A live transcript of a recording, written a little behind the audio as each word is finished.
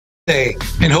today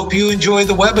and hope you enjoy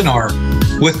the webinar.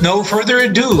 With no further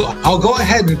ado, I'll go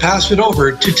ahead and pass it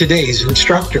over to today's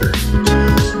instructor.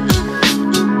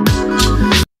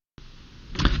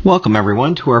 Welcome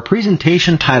everyone to our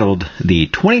presentation titled the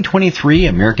 2023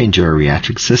 American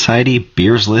Geriatric Society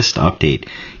Beers List Update,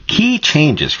 Key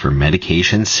Changes for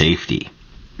Medication Safety.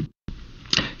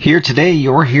 Here today,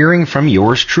 you're hearing from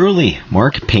yours truly,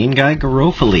 Mark Pain Guy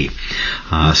Garofoli.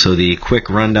 So the quick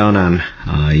rundown on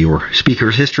your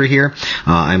speaker's history here.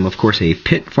 I'm, of course, a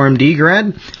Pitt PharmD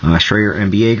grad, Strayer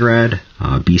MBA grad,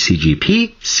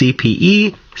 BCGP,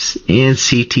 CPE, and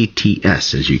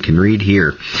CTTS, as you can read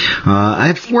here.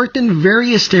 I've worked in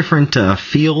various different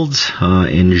fields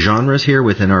and genres here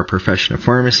within our profession of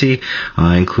pharmacy,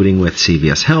 including with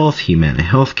CVS Health, Humana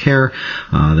Healthcare,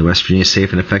 the West Virginia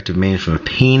Safe and Effective Management of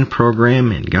Pain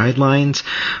Program and Guidelines.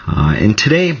 And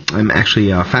today, I'm actually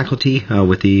faculty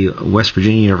with the West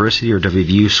Virginia University or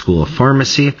WVU School of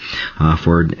Pharmacy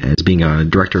as being a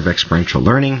Director of Experiential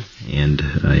Learning and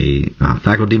a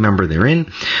faculty member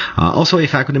therein. Also a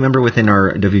faculty member within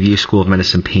our WVU School of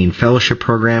Medicine Pain Fellowship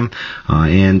Program,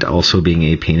 and also being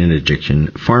a pain and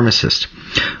addiction pharmacist.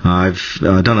 I've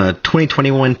done a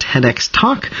 2021 TEDx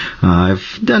talk.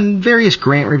 I've done various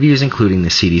grant reviews, including the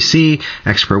CDC,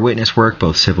 expert witness work,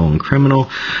 both civil and criminal,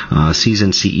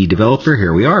 seasoned CE developer,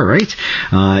 here we are, right?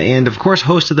 And of course,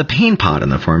 host of the Pain Pod on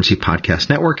the Pharmacy Podcast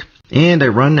Network. And I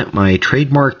run my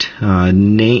trademarked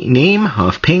name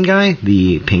of Pain Guy,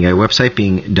 the Pain Guy website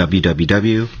being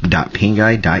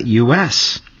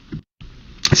www.painguy.us.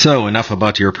 So enough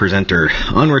about your presenter.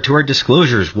 Onward to our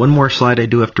disclosures. One more slide I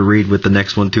do have to read with the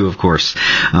next one too, of course.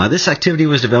 This activity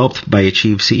was developed by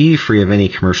Achieve CE free of any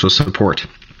commercial support.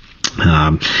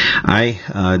 I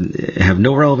have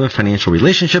no relevant financial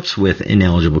relationships with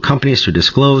ineligible companies to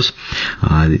disclose.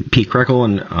 Pete Krekel,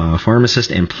 and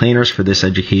pharmacist and planners for this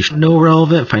education, no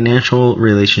relevant financial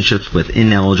relationships with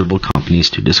ineligible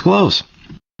companies to disclose.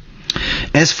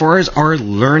 As far as our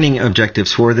learning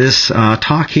objectives for this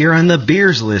talk here on the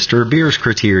Beers list or Beers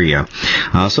criteria.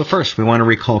 So first, we want to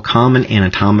recall common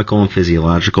anatomical and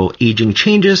physiological aging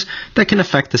changes that can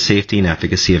affect the safety and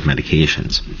efficacy of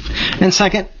medications. And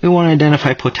second, we want to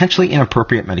identify potentially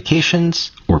inappropriate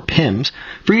medications, or PIMs,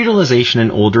 for utilization in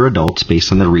older adults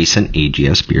based on the recent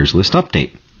AGS Beers list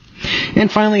update. And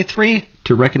finally, 3,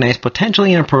 to recognize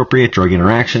potentially inappropriate drug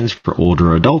interactions for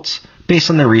older adults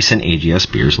based on the recent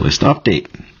AGS Beers list update.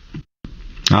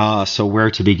 So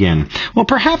where to begin? Well,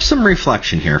 perhaps some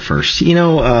reflection here first.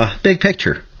 Big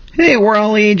picture. Hey, we're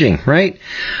all aging, right?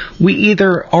 We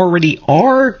either already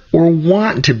are or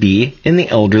want to be in the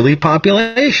elderly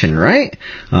population, right?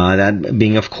 That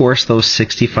being, of course, those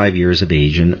 65 years of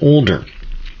age and older.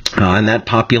 And that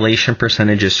population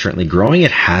percentage is certainly growing.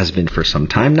 It has been for some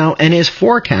time now and is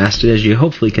forecasted, as you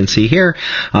hopefully can see here,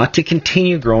 to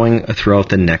continue growing throughout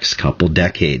the next couple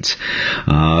decades.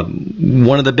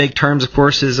 One of the big terms, of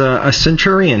course, is a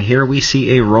centurion. Here we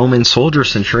see a Roman soldier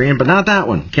centurion, but not that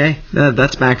one, okay?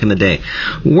 That's back in the day.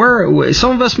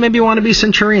 Some of us maybe want to be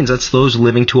centurions. That's those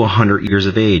living to 100 years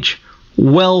of age.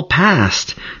 Well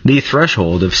past the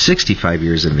threshold of 65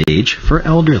 years of age for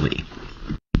elderly.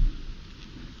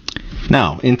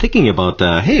 Now, in thinking about,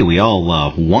 we all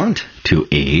want to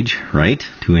age, right?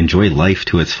 To enjoy life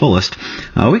to its fullest.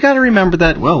 We got to remember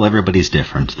that, everybody's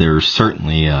different. There's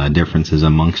certainly differences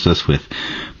amongst us with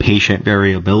patient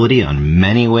variability on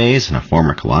many ways in a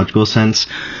pharmacological sense,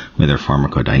 whether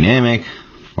pharmacodynamic,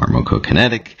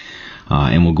 pharmacokinetic,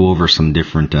 and we'll go over some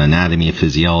different anatomy and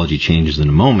physiology changes in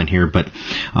a moment here, but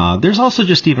there's also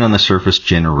just even on the surface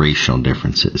generational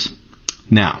differences.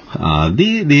 Now,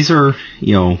 these are,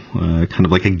 kind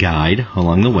of like a guide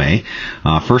along the way.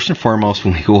 First and foremost,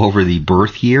 when we go over the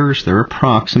birth years, they're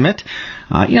approximate.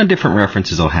 Different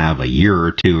references will have a year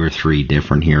or 2 or 3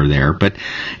 different here or there, but,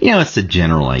 it's the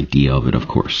general idea of it, of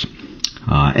course.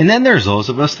 And then there's those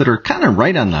of us that are kind of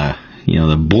right on the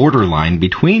borderline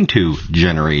between 2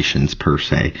 generations per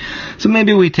se. So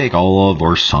maybe we take all of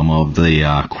or some of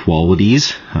the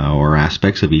qualities or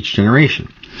aspects of each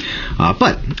generation.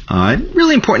 But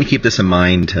really important to keep this in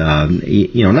mind,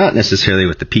 not necessarily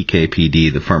with the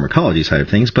PK/PD, the pharmacology side of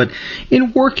things, but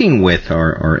in working with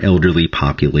our elderly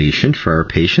population for our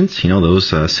patients,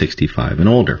 those 65 and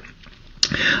older.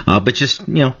 But just,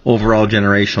 overall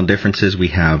generational differences. We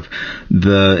have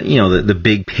the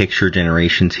big picture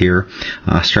generations here,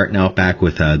 starting out back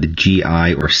with the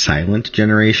GI or silent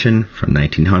generation from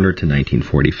 1900 to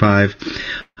 1945.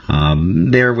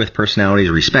 There with personalities,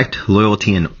 respect,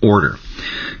 loyalty, and order.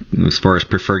 As far as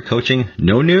preferred coaching,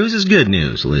 no news is good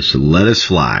news. Let us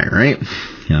fly, right?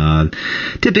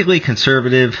 Typically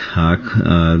conservative,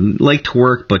 like to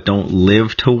work but don't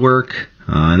live to work.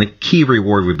 And the key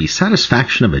reward would be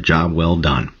satisfaction of a job well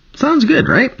done. Sounds good,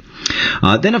 right?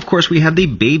 Then, of course, we have the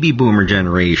baby boomer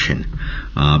generation.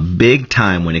 Big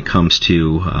time when it comes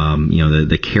to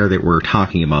the care that we're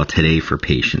talking about today for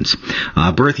patients.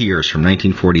 Birth years from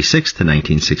 1946 to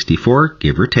 1964,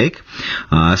 give or take.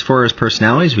 As far as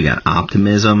personalities, we got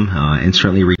optimism and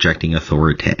certainly rejecting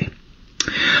authority.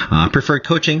 Preferred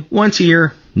coaching once a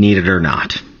year, needed or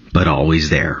not, but always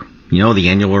there. The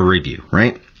annual review,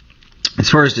 right? As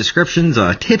far as descriptions,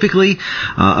 typically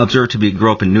observed to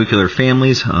grow up in nuclear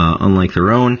families, unlike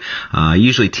their own,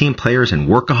 usually team players and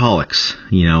workaholics.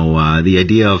 The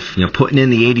idea of putting in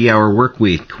the 80-hour work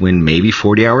week when maybe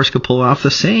 40 hours could pull off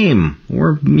the same,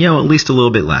 or at least a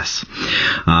little bit less.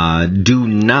 Do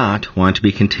not want to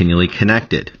be continually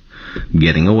connected.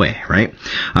 Getting away, right?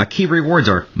 Key rewards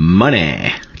are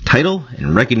money, title,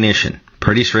 and recognition.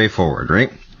 Pretty straightforward,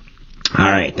 right? All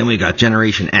right, then we got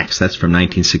Generation X. That's from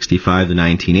 1965 to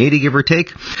 1980, give or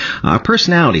take.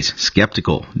 Personalities,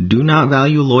 skeptical, do not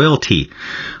value loyalty.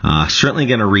 Certainly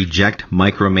going to reject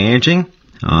micromanaging,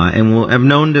 and will have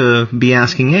known to be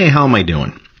asking, hey, how am I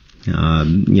doing?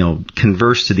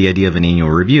 Converse to the idea of an annual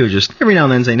review, just every now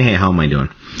and then saying, hey, how am I doing?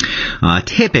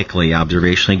 Typically,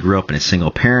 observationally, grew up in a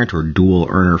single parent or dual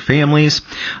earner families.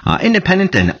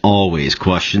 Independent and always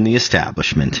question the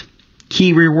establishment.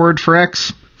 Key reward for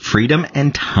X, freedom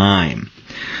and time.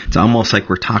 It's almost like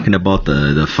we're talking about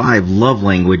the 5 love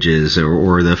languages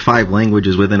or the 5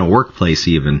 languages within a workplace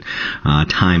even,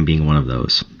 time being one of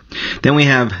those. Then we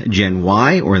have Gen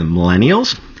Y or the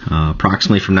millennials,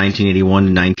 approximately from 1981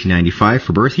 to 1995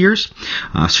 for birth years.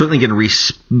 Certainly going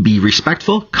to be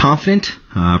respectful, confident,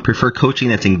 prefer coaching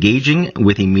that's engaging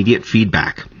with immediate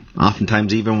feedback.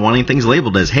 Oftentimes even wanting things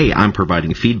labeled as, hey, I'm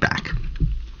providing feedback.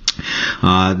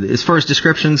 As far as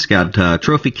descriptions, got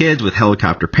trophy kids with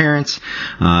helicopter parents,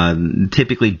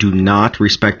 typically do not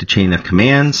respect a chain of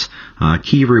commands,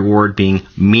 key reward being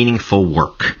meaningful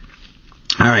work.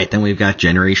 All right, then we've got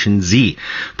Generation Z,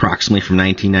 approximately from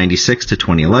 1996 to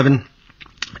 2011,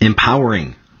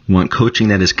 empowering. Want coaching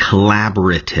that is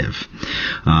collaborative.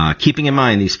 Keeping in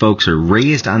mind these folks are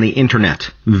raised on the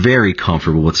internet, very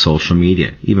comfortable with social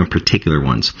media, even particular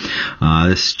ones.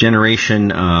 This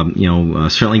generation,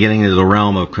 certainly getting into the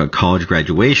realm of college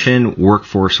graduation,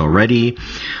 workforce already.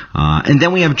 And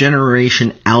then we have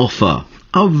Generation Alpha,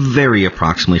 very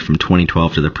approximately from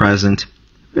 2012 to the present.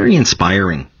 Very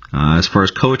inspiring. As far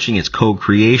as coaching, it's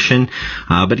co-creation.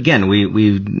 But again,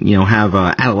 we have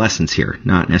adolescents here,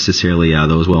 not necessarily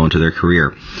those well into their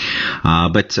career.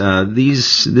 But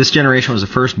this generation was the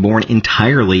first born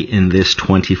entirely in this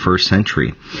 21st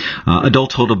century.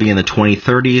 Adulthood will be in the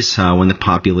 2030s when the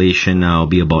population will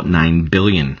be about 9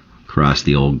 billion across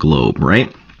the old globe,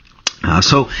 right?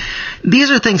 So these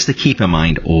are things to keep in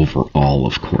mind overall,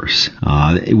 of course.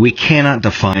 We cannot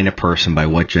define a person by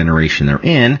what generation they're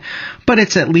in, but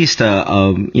it's at least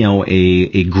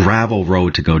a gravel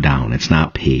road to go down. It's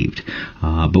not paved.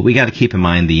 But we got to keep in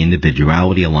mind the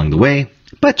individuality along the way,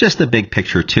 but just the big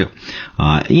picture too.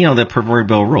 The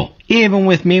proverbial rule. Even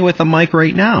with me with a mic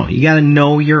right now, you got to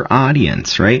know your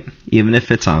audience, right? Even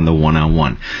if it's on the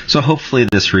one-on-one. So hopefully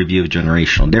this review of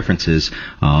generational differences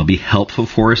will be helpful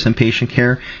for us in patient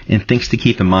care and things to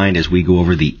keep in mind as we go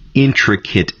over the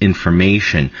intricate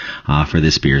information for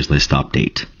this Beers List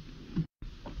update.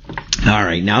 All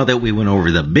right, now that we went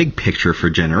over the big picture for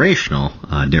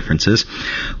generational differences,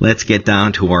 let's get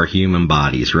down to our human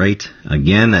bodies, right?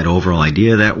 Again, that overall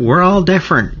idea that we're all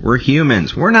different. We're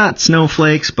humans. We're not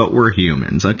snowflakes, but we're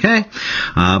humans, okay?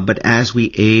 But as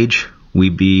we age,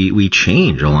 we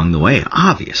change along the way,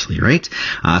 obviously, right?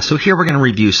 So here we're going to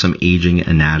review some aging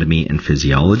anatomy and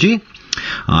physiology.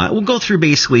 We'll go through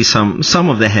basically some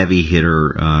of the heavy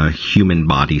hitter human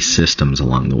body systems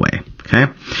along the way.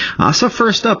 Okay. So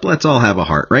first up, let's all have a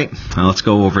heart, right? Let's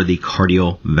go over the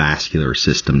cardiovascular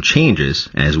system changes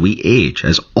as we age,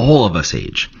 as all of us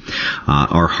age.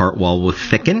 Our heart wall will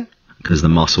thicken because the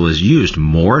muscle is used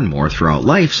more and more throughout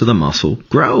life, so the muscle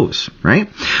grows, right?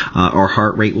 Our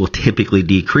heart rate will typically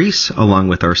decrease along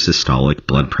with our systolic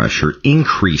blood pressure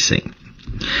increasing.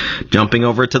 Jumping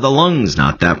over to the lungs,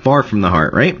 not that far from the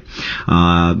heart, right?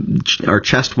 Our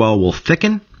chest wall will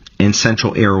thicken and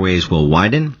central airways will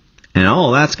widen, and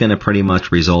all that's going to pretty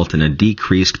much result in a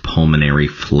decreased pulmonary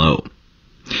flow.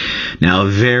 Now,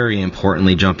 very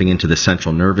importantly, jumping into the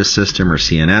central nervous system or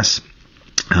CNS,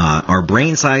 our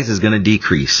brain size is going to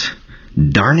decrease.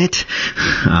 Darn it.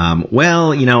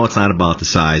 Well, it's not about the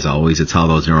size always. It's how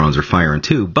those neurons are firing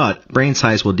too. But brain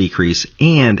size will decrease,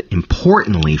 and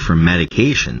importantly from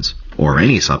medications or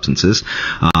any substances,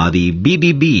 the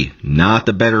BBB, not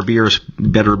the Better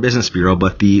Business Bureau,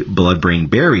 but the blood-brain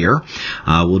barrier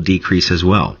will decrease as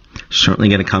well. Certainly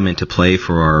going to come into play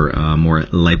for our more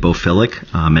lipophilic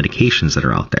medications that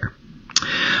are out there.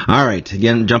 All right,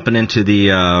 again, jumping into the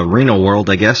renal world,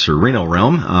 I guess, or renal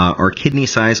realm, our kidney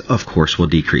size, of course, will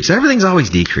decrease. Everything's always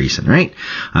decreasing, right,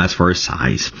 as far as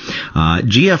size.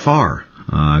 GFR,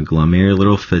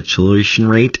 glomerular filtration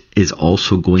rate, is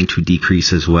also going to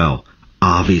decrease as well.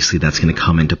 Obviously, that's going to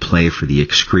come into play for the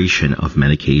excretion of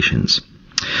medications.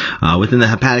 Within the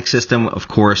hepatic system, of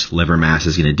course, liver mass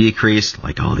is going to decrease,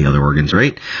 like all the other organs,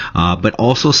 right? But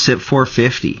also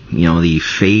CYP450, the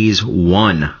phase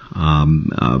 1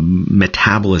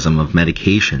 metabolism of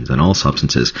medications and all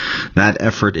substances. That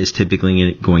effort is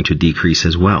typically going to decrease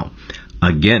as well.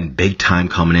 Again, big time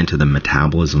coming into the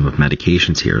metabolism of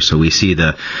medications here. So we see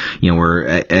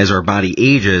as our body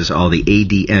ages, all the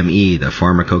ADME, the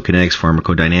pharmacokinetics,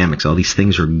 pharmacodynamics, all these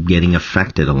things are getting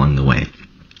affected along the way.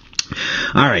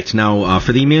 All right, now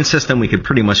for the immune system, we could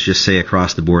pretty much just say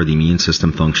across the board the immune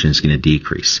system function is going to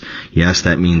decrease. Yes,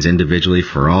 that means individually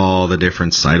for all the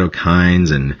different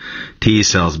cytokines and T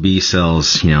cells, B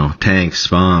cells, tanks,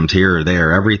 bombs, here or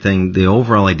there, everything, the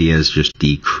overall idea is just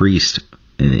decreased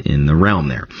in the realm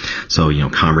there. So,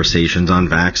 conversations on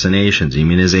vaccinations,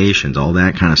 immunizations, all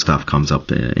that kind of stuff comes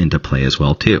up into play as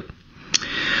well too.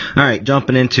 All right,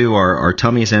 jumping into our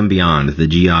tummies and beyond, the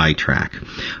GI tract.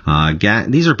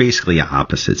 These are basically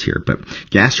opposites here, but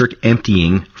gastric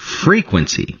emptying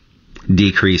frequency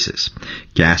decreases.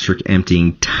 Gastric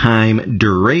emptying time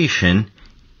duration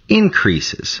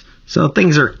increases. So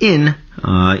things are in,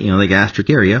 the gastric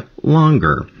area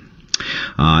longer.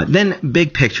 Then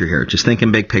big picture here, just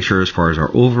thinking big picture as far as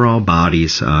our overall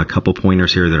bodies, a couple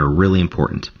pointers here that are really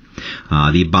important.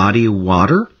 The body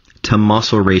water to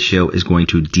muscle ratio is going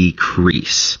to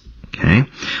decrease. Okay,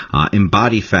 and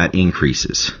body fat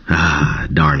increases.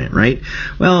 Darn it, right?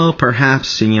 Well,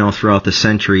 perhaps, throughout the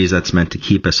centuries, that's meant to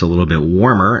keep us a little bit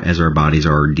warmer as our bodies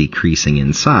are decreasing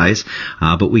in size.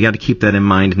 But we got to keep that in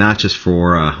mind, not just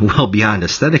for, beyond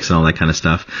aesthetics and all that kind of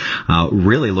stuff,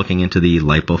 really looking into the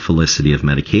lipophilicity of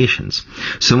medications.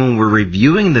 So when we're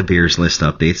reviewing the Beers List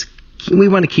updates, we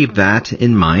want to keep that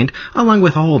in mind, along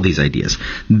with all of these ideas.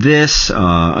 This,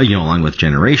 along with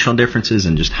generational differences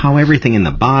and just how everything in the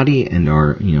body and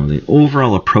our, the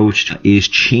overall approach is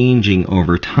changing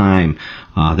over time.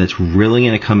 That's really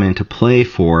going to come into play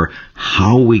for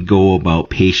how we go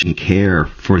about patient care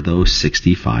for those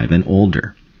 65 and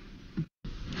older.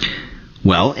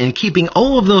 Well, in keeping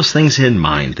all of those things in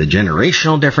mind, the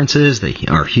generational differences,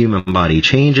 our human body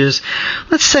changes,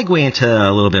 let's segue into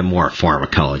a little bit more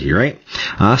pharmacology, right?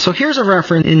 So here's a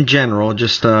reference in general,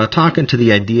 just talking to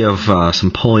the idea of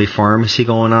some polypharmacy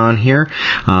going on here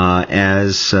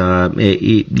as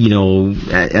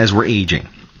we're aging.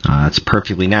 It's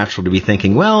perfectly natural to be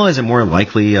thinking, well, is it more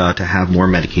likely to have more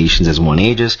medications as one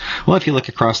ages? Well, if you look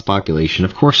across the population,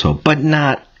 of course so, but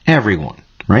not everyone,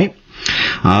 right?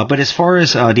 But as far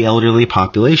as the elderly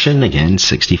population, again,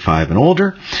 65 and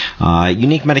older,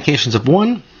 unique medications of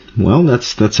one, well,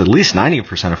 that's at least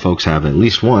 90% of folks have at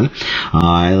least one.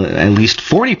 At least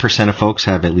 40% of folks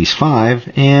have at least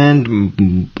 5,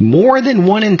 and more than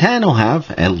 1 in 10 will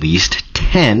have at least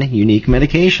 10 unique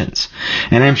medications.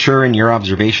 And I'm sure in your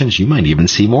observations, you might even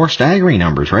see more staggering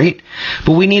numbers, right?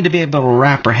 But we need to be able to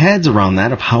wrap our heads around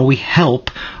that of how we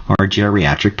help our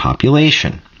geriatric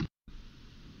population.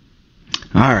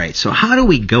 All right, so how do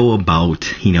we go about,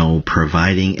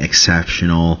 providing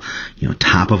exceptional,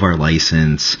 top of our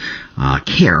license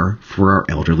care for our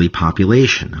elderly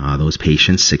population, those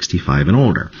patients 65 and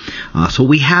older? So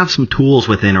we have some tools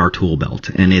within our tool belt,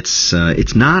 and it's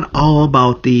not all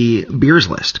about the Beers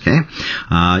List, okay?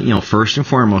 First and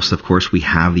foremost, of course, we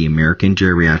have the American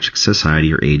Geriatric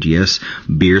Society, or AGS,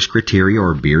 Beers Criteria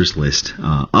or Beers List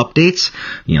updates,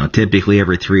 typically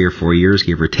every 3 or 4 years,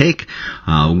 give or take.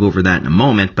 We'll go over that in a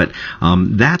moment, but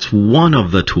that's one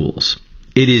of the tools.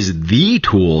 It is the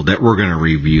tool that we're going to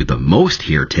review the most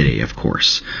here today, of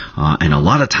course. And a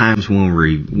lot of times when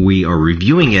we are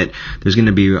reviewing it, there's going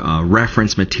to be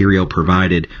reference material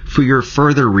provided for your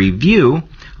further review.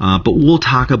 But we'll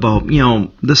talk about,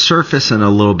 the surface and a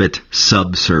little bit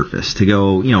subsurface to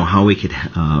go, how we could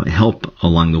help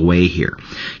along the way here.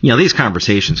 These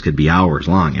conversations could be hours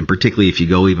long, and particularly if you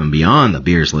go even beyond the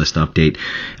Beers List update,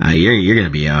 you're going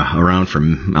to be around for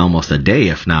almost a day,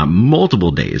 if not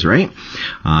multiple days, right?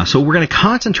 So we're going to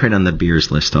concentrate on the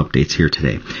Beers List updates here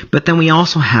today. But then we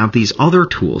also have these other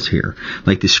tools here,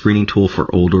 like the screening tool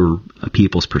for older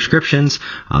people's prescriptions,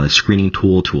 the screening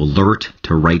tool to alert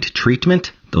to right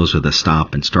treatment. Those are the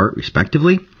stop and start,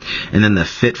 respectively. And then the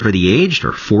Fit for the Aged,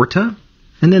 or FORTA.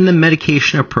 And then the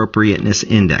Medication Appropriateness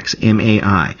Index,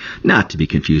 MAI. Not to be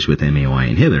confused with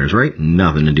MAOI inhibitors, right?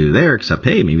 Nothing to do there except,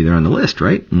 hey, maybe they're on the list,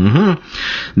 right?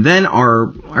 Then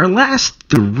our last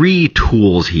three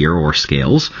tools here, or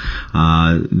scales,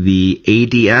 the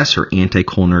ADS, or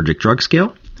Anticholinergic Drug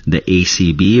Scale, the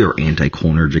ACB, or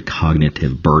Anticholinergic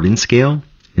Cognitive Burden Scale,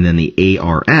 and then the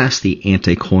ARS, the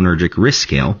Anticholinergic Risk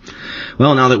Scale.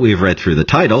 Well, now that we've read through the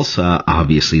titles,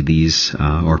 obviously these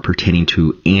are pertaining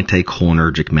to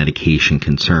anticholinergic medication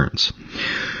concerns.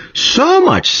 So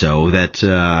much so that,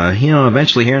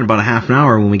 eventually here in about a half an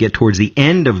hour, when we get towards the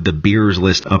end of the Beers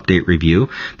List update review,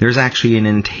 there's actually an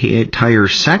entire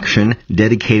section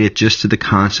dedicated just to the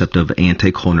concept of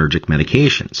anticholinergic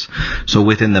medications. So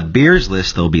within the Beers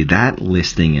List, there'll be that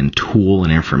listing and tool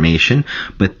and information,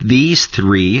 but these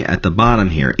three at the bottom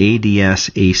here,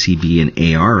 ADS, ACB,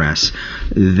 and ARS,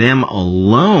 them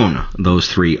alone, those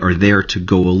three, are there to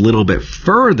go a little bit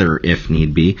further, if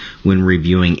need be, when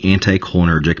reviewing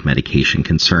anticholinergic medication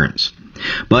concerns.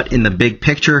 But in the big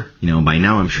picture, by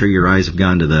now I'm sure your eyes have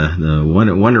gone to the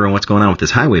wondering what's going on with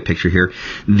this highway picture here.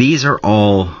 These are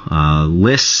all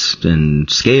lists and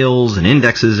scales and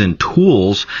indexes and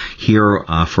tools here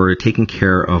for taking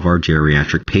care of our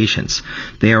geriatric patients.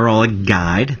 They are all a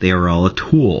guide. They are all a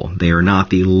tool. They are not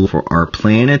the for our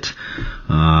planet,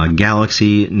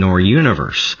 galaxy, nor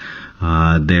universe.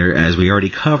 There, as we already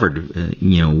covered,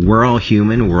 we're all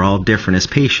human. We're all different as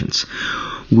patients.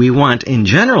 We want, in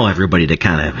general, everybody to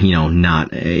kind of,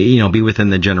 not, be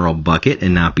within the general bucket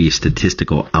and not be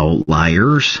statistical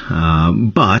outliers.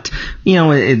 But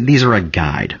these are a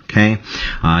guide, okay?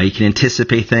 You can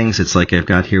anticipate things. It's like I've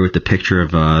got here with the picture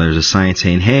of, there's a sign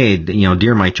saying, hey,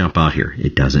 deer might jump out here.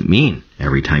 It doesn't mean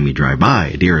every time you drive by,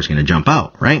 a deer is going to jump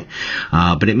out, right?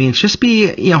 But it means just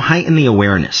be, heighten the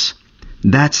awareness.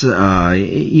 That's,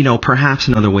 perhaps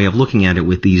another way of looking at it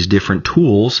with these different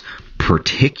tools,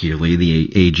 particularly the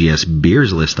AGS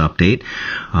Beers List update,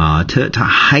 to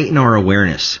heighten our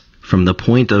awareness from the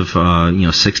point of,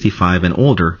 65 and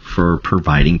older for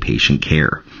providing patient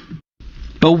care.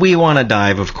 But we want to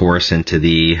dive, of course, into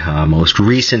the most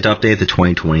recent update, the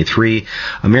 2023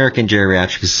 American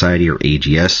Geriatric Society, or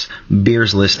AGS,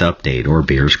 Beers List update, or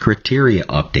Beers Criteria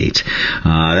update.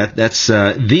 That's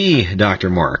the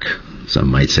Dr. Mark. Some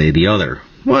might say the other.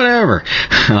 Whatever.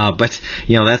 But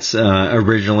that's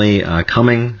originally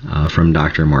coming from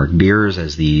Dr. Mark Beers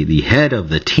as the head of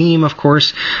the team, of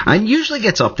course. And usually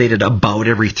gets updated about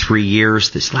every 3 years.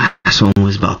 This last one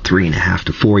was about 3.5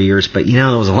 to 4 years. But,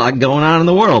 there was a lot going on in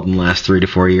the world in the last 3 to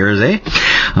 4 years, eh?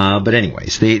 But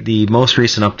anyways, the most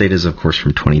recent update is, of course,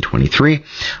 from 2023.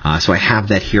 So I have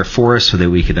that here for us so that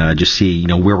we could just see,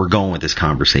 where we're going with this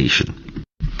conversation.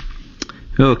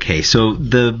 Okay, so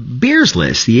the Beers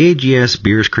List, the AGS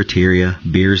Beers Criteria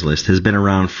Beers List, has been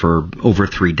around for over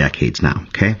 3 decades now,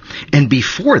 okay? And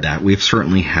before that, we've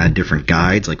certainly had different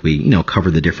guides, like we, cover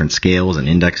the different scales and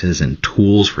indexes and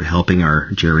tools for helping our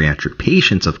geriatric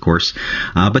patients, of course.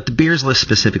 But the Beers List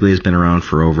specifically has been around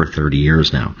for over 30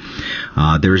 years now.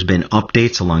 There's been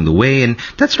updates along the way, and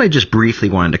that's what I just briefly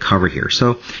wanted to cover here.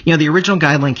 So, the original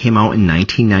guideline came out in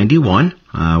 1991.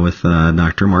 With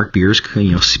Dr. Mark Beers,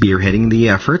 spearheading the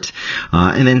effort.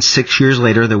 And then 6 years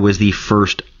later, there was the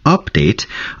first update.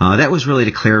 That was really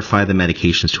to clarify the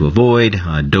medications to avoid,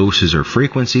 doses or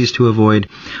frequencies to avoid,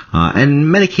 and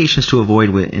medications to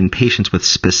avoid in patients with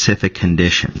specific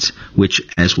conditions, which,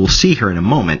 as we'll see here in a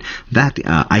moment, that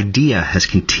idea has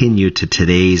continued to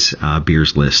today's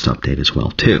Beers List update as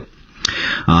well, too.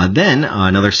 Then,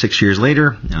 another 6 years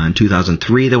later, in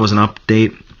 2003, there was an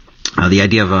update. The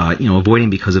idea of, avoiding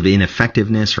because of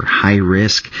ineffectiveness or high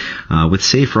risk, with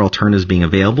safer alternatives being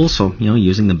available. So,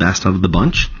 using the best out of the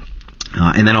bunch.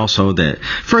 And then also to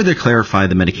further clarify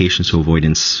the medications to avoid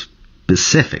in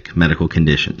specific medical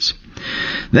conditions.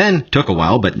 Then, took a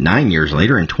while, but 9 years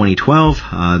later, in 2012,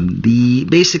 the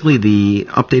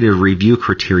updated review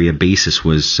criteria basis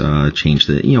was changed,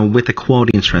 with the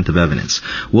quality and strength of evidence.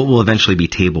 What will eventually be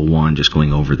Table 1, just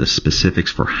going over the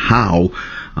specifics for how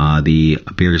the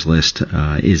Beers List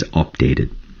is updated.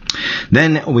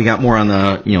 Then we got more on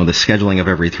the scheduling of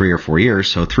every 3 or 4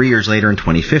 years. So 3 years later in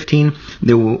 2015,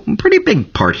 there was a pretty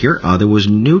big part here. There was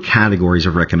new categories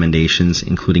of recommendations,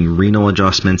 including renal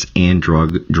adjustments and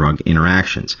drug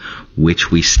interactions,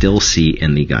 which we still see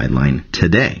in the guideline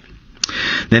today.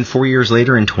 Then 4 years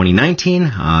later in 2019,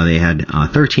 they had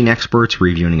 13 experts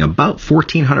reviewing about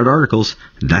 1,400 articles.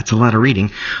 That's a lot of reading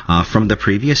from the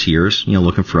previous years,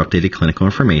 looking for updated clinical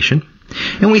information.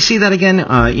 And we see that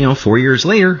again, 4 years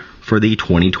later for the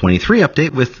 2023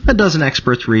 update with a dozen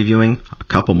experts reviewing a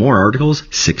couple more articles,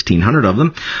 1,600 of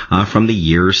them, from the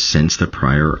years since the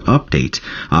prior update,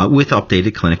 with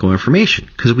updated clinical information.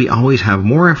 Because we always have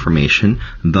more information,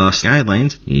 thus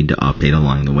guidelines need to update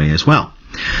along the way as well.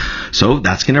 So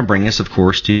that's going to bring us, of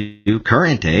course, to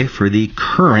current day for the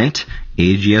current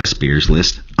AGS Beers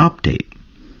List update.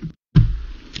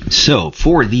 So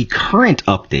for the current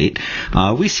update,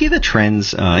 we see the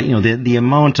trends, the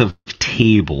amount of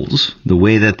tables, the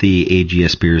way that the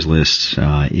AGS Beers List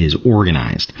is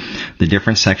organized. The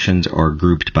different sections are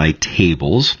grouped by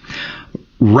tables.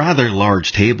 Rather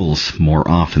large tables more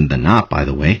often than not, by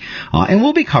the way, and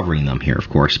we'll be covering them here, of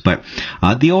course, but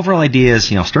the overall idea is,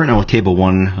 starting out with Table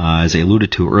 1, as I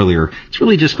alluded to earlier, it's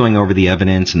really just going over the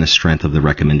evidence and the strength of the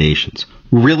recommendations.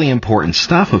 Really important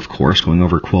stuff, of course, going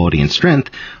over quality and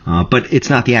strength, but it's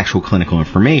not the actual clinical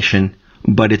information,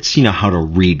 but it's, how to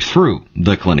read through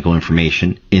the clinical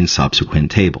information in subsequent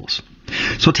tables.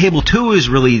 So Table 2 is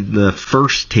really the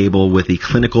first table with the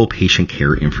clinical patient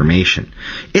care information.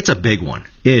 It's a big one.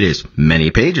 It is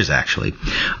many pages, actually.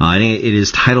 And it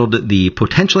is titled The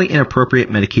Potentially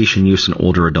Inappropriate Medication Use in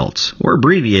Older Adults, or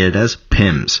abbreviated as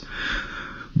PIMS.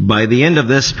 By the end of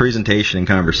this presentation and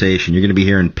conversation, you're going to be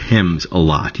hearing PIMS a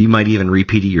lot. You might even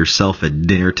repeat it yourself at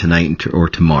dinner tonight or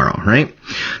tomorrow, right?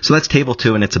 So that's Table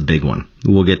 2, and it's a big one.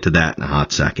 We'll get to that in a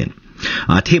hot second.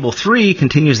 Table 3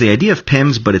 continues the idea of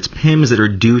PIMS, but it's PIMS that are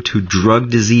due to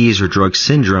drug disease or drug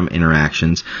syndrome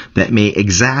interactions that may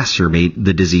exacerbate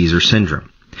the disease or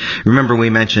syndrome. Remember,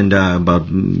 we mentioned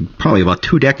probably about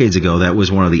 2 decades ago, that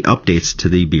was one of the updates to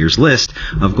the Beers List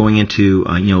of going into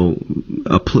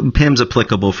PIMS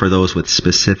applicable for those with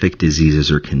specific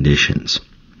diseases or conditions.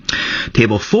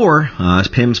 Table 4 is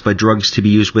PIMS by drugs to be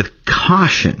used with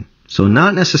caution. So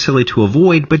not necessarily to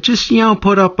avoid, but just,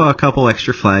 put up a couple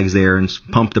extra flags there and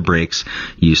pump the brakes,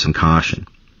 use some caution.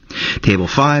 Table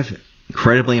 5,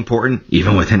 incredibly important,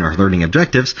 even within our learning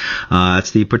objectives,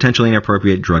 it's the potentially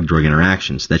inappropriate drug-drug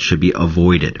interactions that should be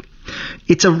avoided.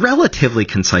 It's a relatively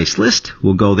concise list.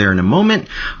 We'll go there in a moment,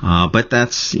 but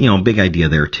that's, big idea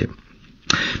there too.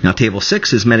 Now, Table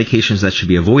 6 is medications that should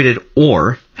be avoided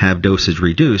or have dosage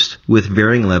reduced with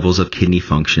varying levels of kidney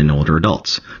function in older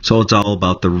adults. So it's all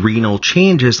about the renal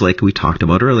changes like we talked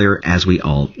about earlier as we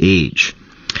all age.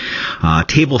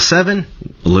 Table 7,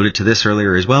 alluded to this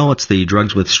earlier as well, it's the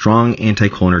drugs with strong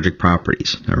anticholinergic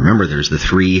properties. Now remember, there's the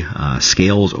 3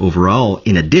 scales overall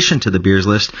in addition to the Beers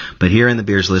List, but here in the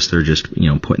Beers List, they're just,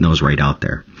 putting those right out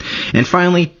there. And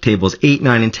finally, Tables 8,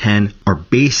 9, and 10 are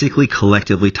basically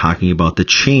collectively talking about the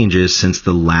changes since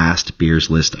the last Beers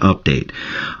List update.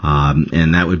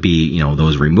 And that would be,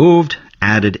 those removed,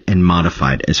 added, and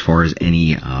modified as far as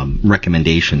any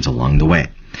recommendations along the way.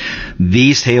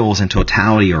 These tables in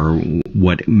totality are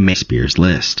what makes Beers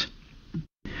List.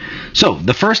 So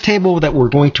the first table that we're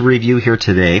going to review here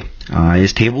today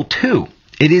is Table 2.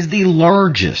 It is the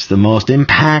largest, the most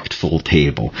impactful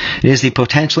table. It is the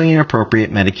potentially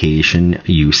inappropriate medication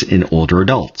use in older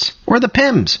adults, or the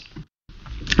PIMS.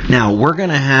 Now, we're going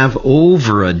to have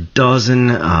over a dozen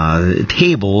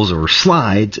tables or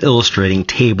slides illustrating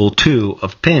Table 2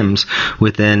 of PIMS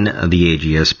within the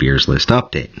AGS Beers List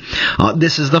update.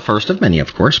 This is the first of many,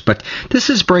 of course, but this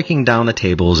is breaking down the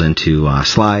tables into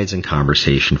slides and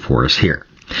conversation for us here.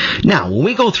 Now, when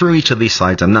we go through each of these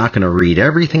slides, I'm not going to read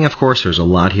everything, of course. There's a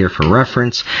lot here for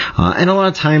reference. And a lot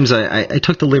of times I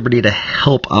took the liberty to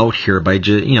help out here by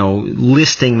just,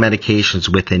 listing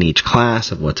medications within each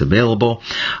class of what's available,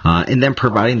 and then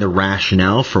providing the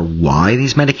rationale for why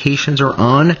these medications are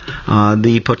on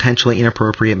the potentially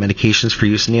inappropriate medications for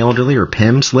use in the elderly or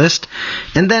PIMS list.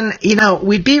 And then,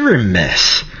 we'd be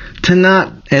remiss to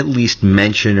not at least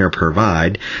mention or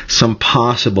provide some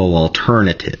possible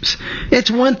alternatives.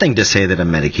 It's one thing to say that a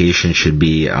medication should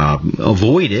be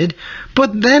avoided,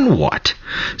 but then what?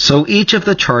 So each of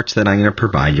the charts that I'm going to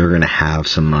provide, you're going to have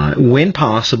some, when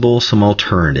possible, some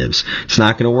alternatives. It's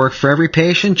not going to work for every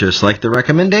patient, just like the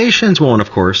recommendations won't,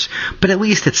 of course, but at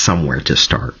least it's somewhere to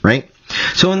start, right?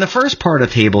 So in the first part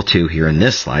of Table 2 here in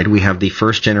this slide, we have the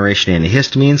first generation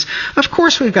antihistamines. Of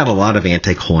course, we've got a lot of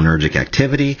anticholinergic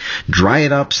activity. Dry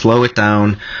it up, slow it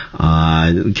down.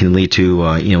 It can lead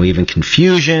to even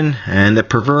confusion and the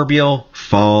proverbial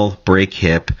fall, break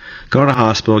hip, go to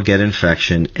hospital, get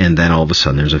infection, and then all of a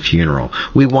sudden there's a funeral.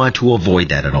 We want to avoid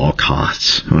that at all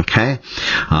costs. Okay,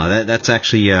 that's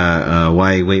actually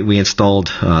why we installed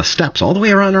steps all the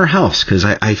way around our house, because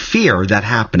I fear that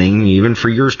happening even for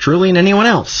yours truly and anyone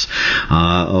else,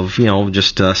 of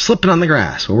just slipping on the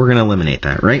grass. Well, we're going to eliminate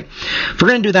that, right? If we're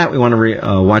going to do that, we want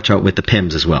to watch out with the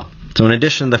PIMs as well. So in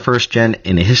addition to the first gen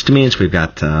antihistamines, we've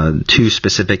got 2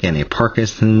 specific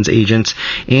anti-Parkinson's agents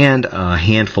and a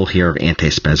handful here of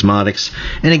antispasmodics.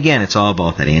 And again, it's all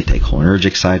about that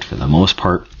anticholinergic side for the most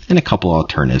part, and a couple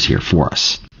alternatives here for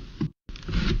us.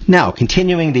 Now,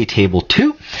 continuing the Table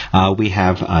 2, we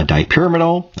have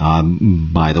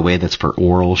dipyramidol. By the way, that's for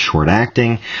oral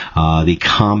short-acting. The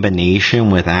combination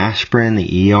with aspirin,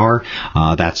 the ER,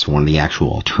 that's one of the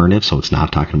actual alternatives, so it's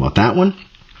not talking about that one.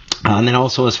 And then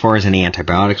also, as far as any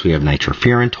antibiotics, we have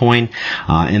nitrofurantoin.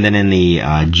 And then in the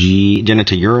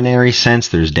genitourinary sense,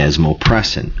 there's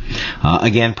desmopressin.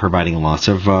 Again, providing lots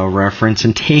of reference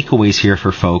and takeaways here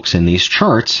for folks in these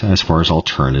charts as far as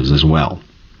alternatives as well.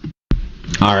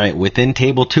 All right, within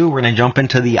Table 2, we're going to jump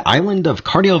into the island of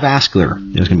cardiovascular.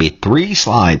 There's going to be 3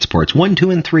 slides, parts 1,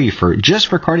 2, and 3, just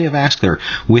for cardiovascular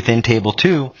within Table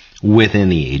 2 within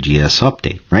the AGS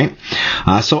update, right?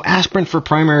 So aspirin for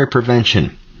primary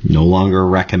prevention. No longer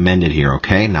recommended here,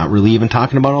 okay? Not really even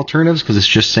talking about alternatives, because it's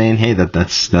just saying, hey,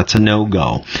 that's a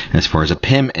no-go as far as a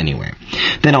PIM anyway.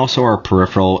 Then also our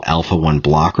peripheral alpha-1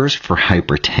 blockers for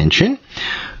hypertension.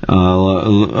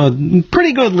 A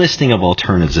pretty good listing of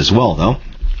alternatives as well, though.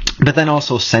 But then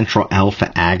also central alpha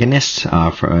agonists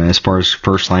as far as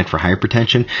first line for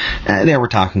hypertension. There we're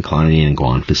talking clonidine and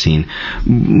guanfacine.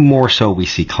 More so we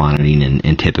see clonidine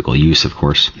in typical use, of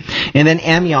course. And then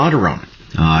amiodarone.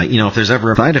 If there's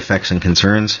ever side effects and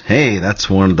concerns, hey, that's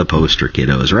one of the poster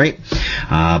kiddos, right?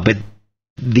 But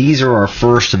these are our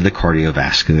first of the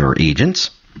cardiovascular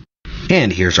agents.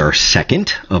 And here's our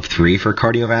second of 3 for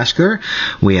cardiovascular.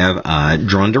 We have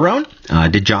drondurone,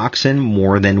 digoxin,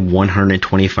 more than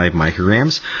 125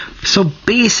 micrograms. So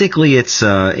basically it's,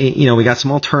 we got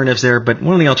some alternatives there, but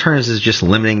one of the alternatives is just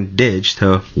limiting dig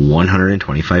to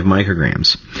 125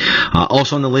 micrograms.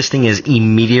 Also on the listing is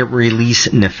immediate release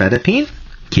nifedipine,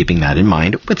 keeping that in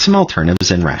mind with some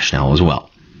alternatives and rationale as well.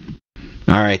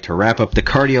 All right, to wrap up the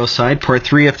cardio side, part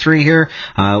 3 of 3 here,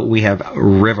 we have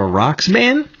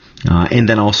rivaroxaban. And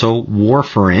then also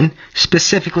warfarin,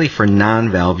 specifically for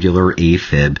non-valvular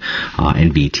AFib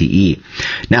and VTE.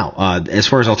 Now, as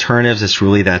far as alternatives, it's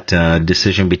really that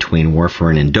decision between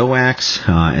warfarin and DOACs,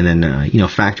 and then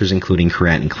factors including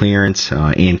creatinine clearance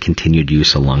and continued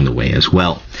use along the way as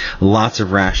well. Lots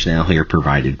of rationale here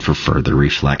provided for further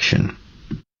reflection.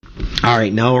 All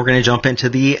right, now we're going to jump into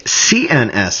the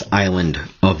CNS island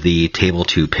of the Table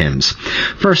 2 PIMs.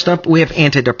 First up, we have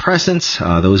antidepressants,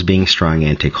 those being strong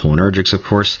anticholinergics, of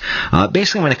course.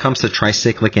 Basically, when it comes to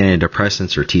tricyclic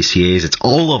antidepressants or TCAs, it's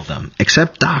all of them,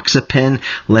 except doxepin,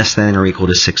 less than or equal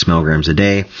to 6 milligrams a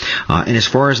day. And as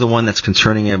far as the one that's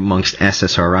concerning amongst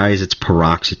SSRIs, it's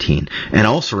paroxetine. And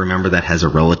also remember that has a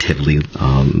relatively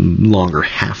longer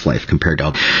half-life compared to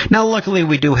others. Now, luckily,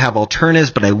 we do have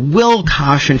alternatives, but I will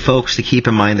caution folks to keep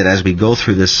in mind that as we go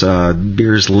through this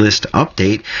Beers List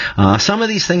update, some of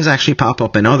these things actually pop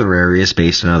up in other areas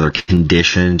based on other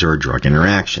conditions or drug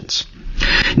interactions.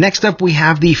 Next up, we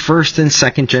have the first and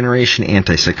second generation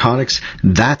antipsychotics.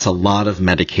 That's a lot of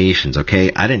medications,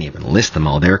 okay? I didn't even list them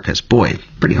all there because, boy,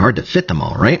 pretty hard to fit them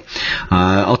all, right?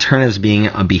 Alternatives being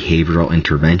behavioral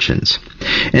interventions.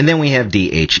 And then we have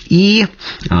DHE.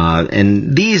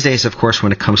 And these days, of course,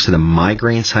 when it comes to the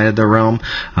migraine side of the realm,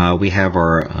 we have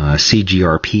our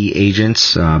CGRP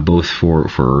agents, both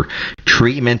for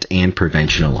treatment and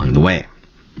prevention along the way.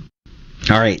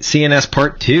 All right, CNS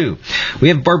part 2. We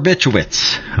have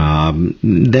barbiturates.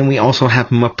 Then we also have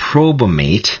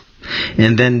meprobamate.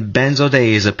 And then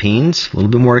benzodiazepines. A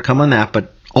little bit more to come on that,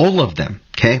 but all of them.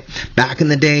 Okay, back in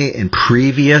the day, in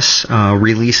previous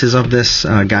releases of this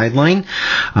guideline,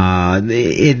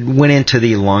 it went into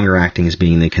the longer actings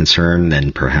being the concern,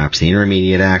 then perhaps the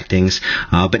intermediate actings.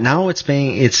 But now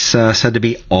it's said to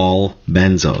be all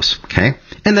benzos. Okay,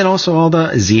 and then also all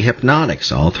the Z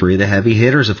hypnotics, all 3 of the heavy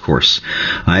hitters, of course.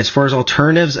 As far as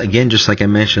alternatives, again, just like I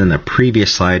mentioned in the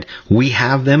previous slide, we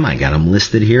have them. I got them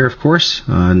listed here, of course.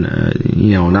 Not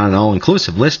an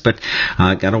all-inclusive list, but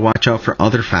got to watch out for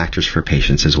other factors for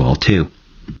patients as well too.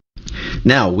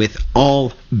 Now, with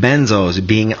all benzos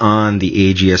being on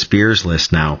the AGS beers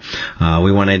list now,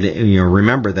 we wanted to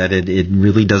remember that it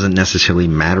really doesn't necessarily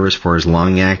matter as far as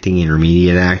long-acting,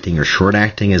 intermediate-acting, or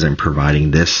short-acting, as I'm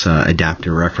providing this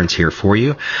adaptive reference here for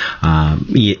you.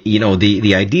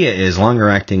 The idea is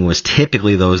longer-acting was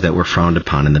typically those that were frowned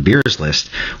upon in the beers list,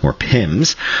 or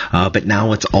PIMS, but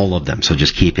now it's all of them, so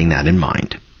just keeping that in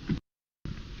mind.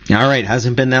 All right,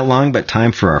 hasn't been that long, but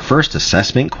time for our first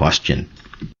assessment question.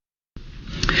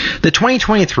 The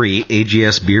 2023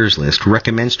 AGS Beers List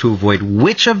recommends to avoid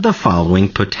which of the following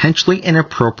potentially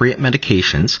inappropriate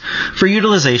medications for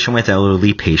utilization with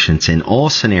elderly patients in all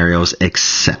scenarios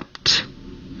except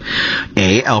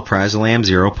A. Alprazolam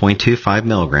 0.25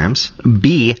 milligrams,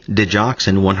 B.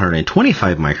 Digoxin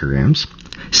 125 micrograms,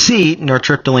 C.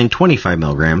 Nortriptyline 25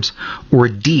 milligrams, or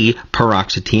D.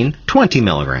 Paroxetine 20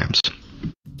 milligrams.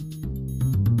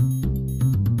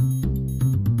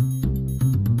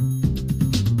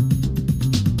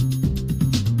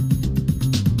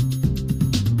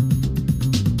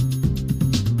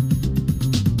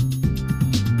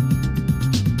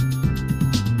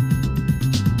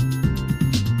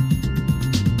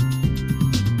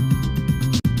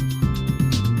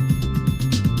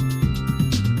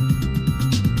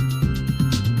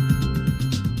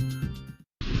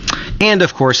 And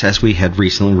of course, as we had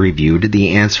recently reviewed, the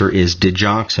answer is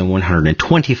Digoxin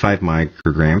 125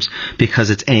 micrograms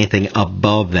because it's anything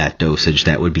above that dosage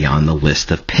that would be on the list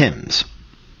of PIMS.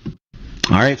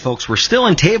 All right, folks, we're still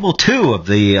in Table 2 of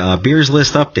the Beers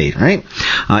List update, right?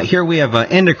 Here we have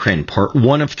endocrine, part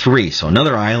 1 of 3. So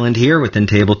another island here within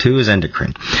Table 2 is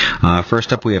endocrine.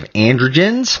 First up, we have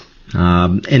androgens.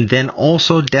 And then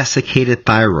also desiccated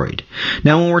thyroid.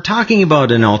 Now, when we're talking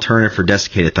about an alternative for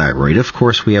desiccated thyroid, of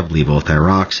course, we have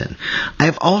levothyroxine.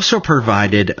 I've also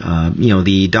provided,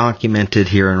 the documented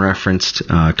here and referenced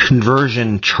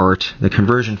conversion chart, the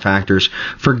conversion factors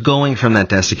for going from that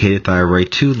desiccated thyroid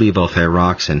to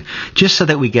levothyroxine, just so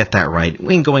that we get that right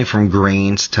when going from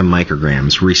grains to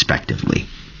micrograms, respectively.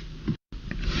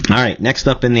 All right, next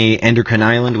up in the endocrine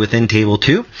island within Table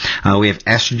 2, we have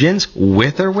estrogens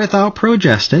with or without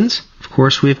progestins. Of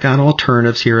course, we've got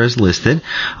alternatives here as listed,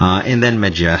 and then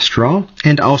megestrol,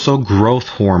 and also growth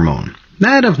hormone.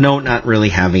 That of note, not really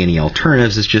having any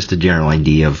alternatives, it's just a general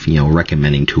idea of,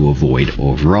 recommending to avoid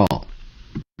overall.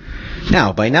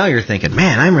 Now, by now you're thinking,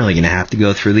 man, I'm really going to have to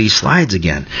go through these slides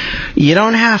again. You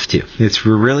don't have to.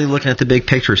 We're really looking at the big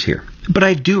pictures here. But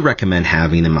I do recommend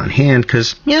having them on hand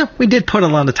because, we did put a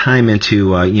lot of time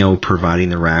into, providing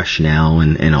the rationale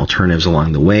and alternatives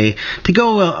along the way to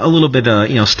go a little bit,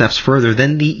 steps further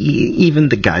than even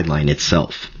the guideline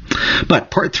itself. But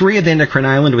Part 3 of the endocrine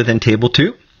island within Table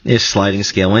 2 is sliding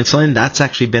scale insulin. That's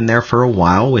actually been there for a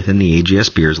while within the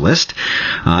AGS Beers List.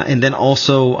 And then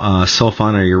also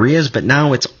sulfonylureas, but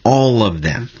now it's all of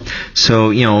them. So,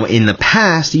 in the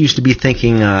past, you used to be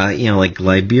thinking, like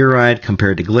glyburide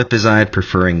compared to glipizide,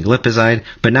 preferring glipizide,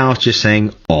 but now it's just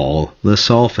saying all the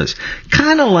sulfas.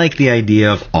 Kind of like the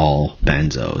idea of all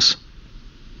benzos.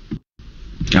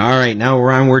 All right, now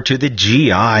we're onward to the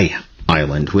GI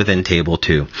island within Table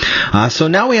 2. So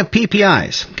now we have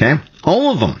PPIs, okay?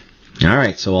 All of them. All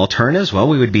right, so alternatives, well,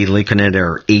 we would be looking at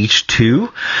our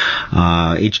H2,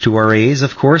 H2RAs,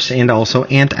 of course, and also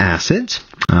antacids,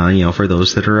 for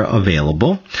those that are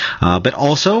available. But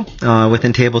also,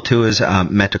 within Table 2 is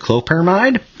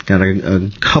metoclopramide. Got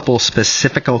a couple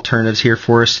specific alternatives here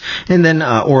for us. And then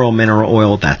oral mineral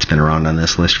oil, that's been around on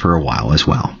this list for a while as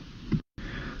well.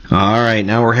 All right,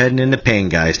 now we're heading into pain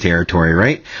guys territory,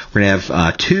 right? We're going to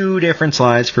have 2 different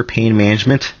slides for pain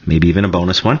management, maybe even a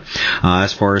bonus one,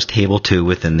 as far as Table 2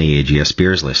 within the AGS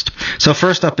Beers List. So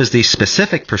first up is the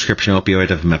specific prescription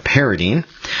opioid of meperidine,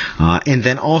 and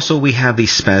then also we have the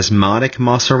spasmodic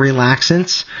muscle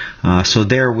relaxants. So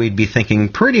there we'd be thinking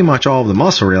pretty much all of the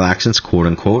muscle relaxants, quote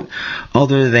unquote,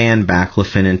 other than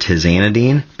baclofen and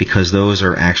tizanidine, because those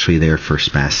are actually there for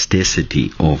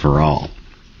spasticity overall.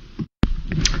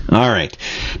 All right,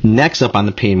 next up on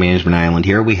the pain management island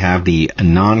here, we have the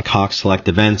non-COX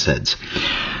selective NSAIDs.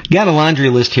 Got a laundry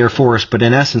list here for us, but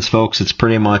in essence, folks, it's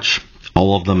pretty much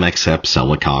all of them except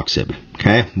celecoxib.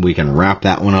 Okay, we can wrap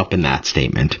that one up in that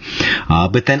statement.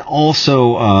 But then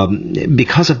also,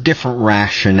 because of different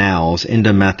rationales,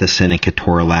 indomethacin and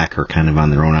ketorolac are kind of on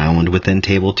their own island within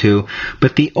Table 2.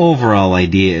 But the overall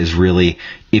idea is really,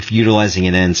 if utilizing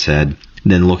an NSAID,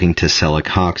 then looking to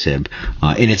celecoxib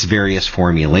in its various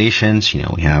formulations.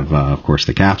 We have, of course,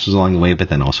 the capsules along the way, but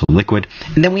then also liquid.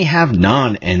 And then we have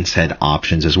non-NSAID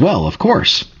options as well, of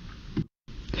course.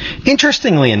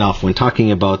 Interestingly enough, when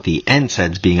talking about the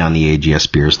NSAIDs being on the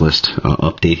AGS Beers list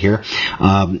update here,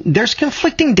 there's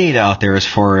conflicting data out there as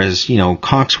far as,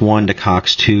 COX-1 to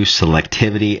COX-2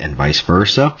 selectivity and vice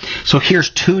versa. So here's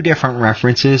two different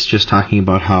references just talking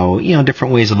about how,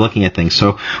 different ways of looking at things.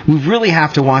 So we really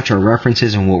have to watch our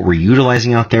references and what we're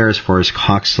utilizing out there as far as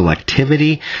COX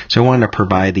selectivity. So I wanted to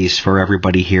provide these for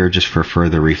everybody here just for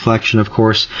further reflection, of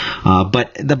course.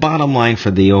 But the bottom line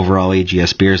for the overall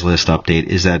AGS Beers list update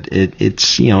is that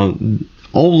it's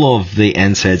all of the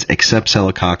NSAIDs except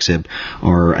celecoxib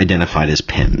are identified as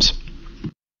PIMs.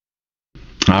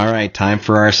 All right, time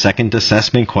for our second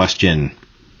assessment question.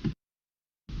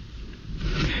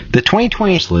 The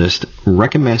 2020 list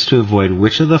recommends to avoid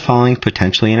which of the following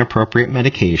potentially inappropriate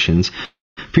medications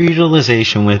for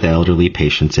utilization with elderly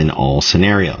patients in all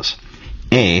scenarios?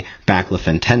 A.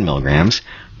 Baclofen 10 milligrams.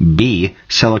 B.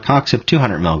 Celecoxib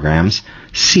 200 milligrams.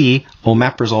 C.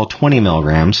 Omeprazole 20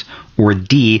 milligrams. Or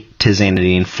D.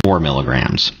 Tizanidine 4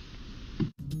 milligrams.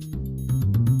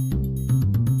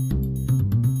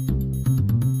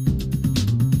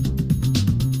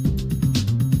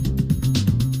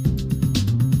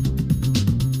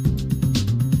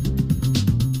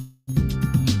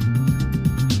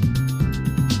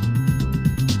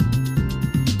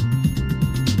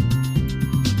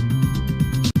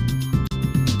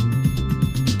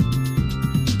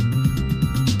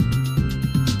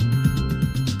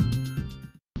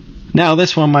 Now,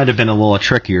 this one might have been a little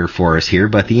trickier for us here,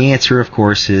 but the answer, of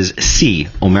course, is C,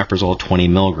 omeprazole 20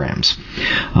 milligrams.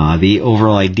 The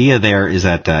overall idea there is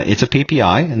that it's a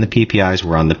PPI, and the PPIs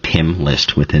were on the PIM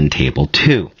list within Table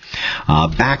 2.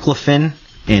 Baclofen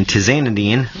and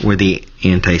tizanidine were the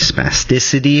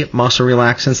antispasticity muscle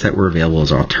relaxants that were available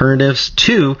as alternatives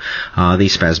to the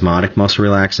spasmodic muscle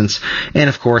relaxants. And,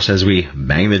 of course, as we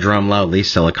bang the drum loudly,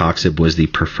 celecoxib was the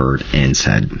preferred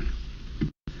NSAID.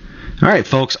 All right,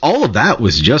 folks, all of that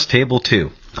was just Table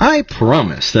 2. I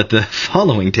promise that the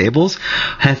following tables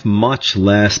have much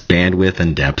less bandwidth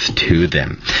and depth to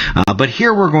them. But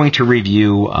here we're going to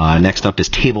review, next up is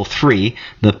Table 3,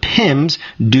 the PIMs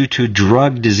due to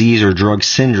drug disease or drug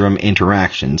syndrome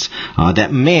interactions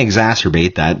that may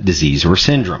exacerbate that disease or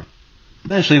syndrome.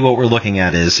 Essentially what we're looking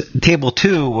at is Table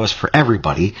 2 was for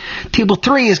everybody. Table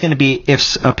 3 is going to be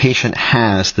if a patient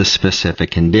has the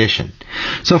specific condition.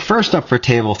 So first up for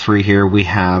Table 3 here we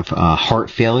have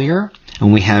heart failure,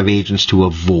 and we have agents to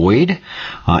avoid,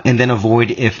 and then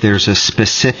avoid if there's a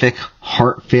specific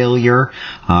heart failure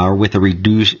with a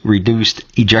reduced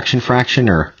ejection fraction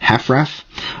or HFrEF.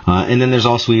 And then there's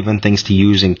also even things to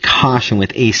use in caution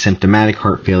with asymptomatic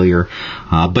heart failure,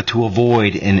 but to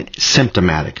avoid in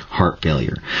symptomatic heart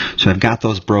failure. So I've got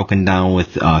those broken down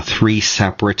with 3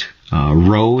 separate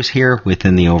rows here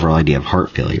within the overall idea of heart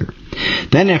failure.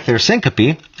 Then if there's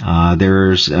syncope,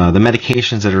 there's the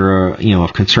medications that are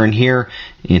of concern here,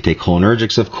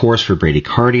 anticholinergics, of course, for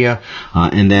bradycardia,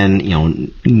 and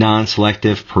then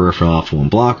non-selective peripheral alpha-1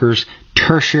 blockers,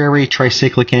 tertiary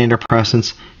tricyclic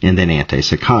antidepressants, and then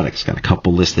antipsychotics. Got a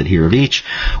couple listed here of each,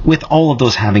 with all of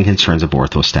those having concerns of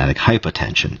orthostatic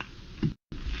hypotension.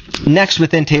 Next,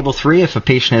 within Table 3, if a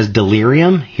patient has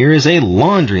delirium, here is a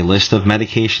laundry list of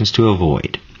medications to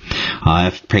avoid.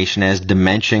 If a patient has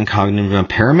dementia and cognitive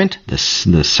impairment, the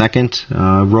second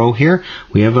row here,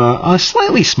 we have a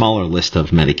slightly smaller list of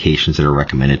medications that are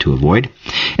recommended to avoid.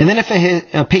 And then if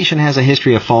a patient has a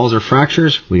history of falls or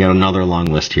fractures, we got another long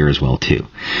list here as well too.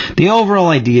 The overall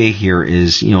idea here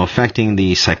is, affecting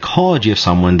the psychology of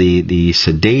someone, the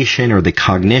sedation or the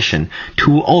cognition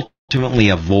to ultimately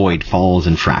avoid falls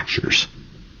and fractures.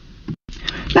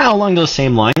 Now, along those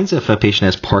same lines, if a patient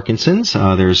has Parkinson's,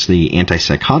 there's the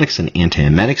antipsychotics and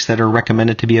antiemetics that are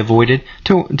recommended to be avoided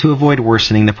to avoid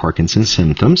worsening the Parkinson's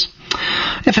symptoms.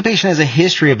 If a patient has a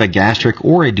history of a gastric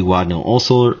or a duodenal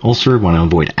ulcer, want to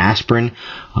avoid aspirin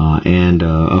and,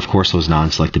 of course, those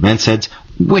non-selective NSAIDs,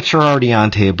 which are already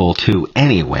on Table 2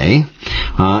 anyway.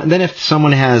 Then if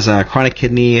someone has chronic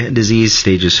kidney disease,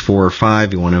 stages 4 or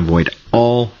 5, you want to avoid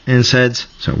all NSAIDs,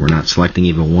 so we're not selecting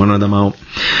even one of them out.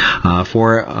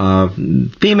 For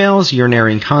females,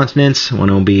 urinary incontinence, want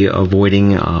to be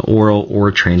avoiding oral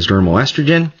or transdermal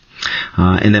estrogen.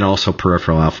 And then also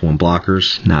peripheral alpha-1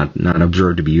 blockers, not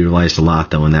observed to be utilized a lot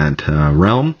though in that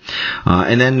realm.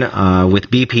 And then with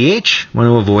BPH, want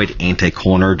to avoid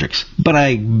anticholinergics. But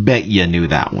I bet you knew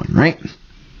that one, right?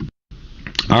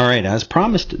 All right, as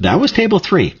promised, that was Table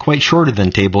 3, quite shorter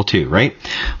than Table 2, right?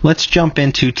 Let's jump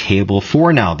into Table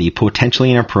 4 now, the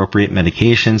potentially inappropriate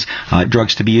medications,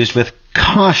 drugs to be used with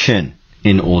caution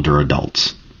in older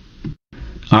adults.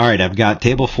 All right, I've got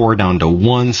table 4 down to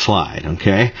one slide,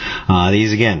 okay?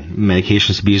 These, again,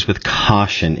 medications to be used with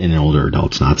caution in older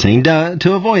adults. Not saying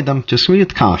to avoid them, just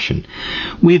with caution.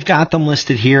 We've got them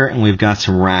listed here, and we've got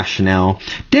some rationale.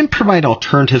 Didn't provide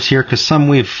alternatives here because some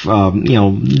we've,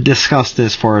 discussed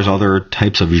as far as other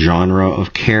types of genre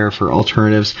of care for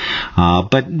alternatives.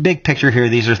 But big picture here,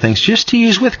 these are things just to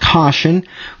use with caution,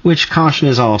 which caution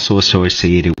is also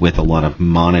associated with a lot of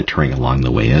monitoring along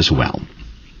the way as well.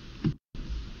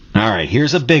 All right,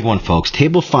 here's a big one, folks.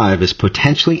 Table 5 is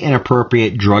potentially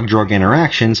inappropriate drug-drug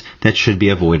interactions that should be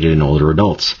avoided in older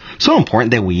adults. So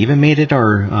important that we even made it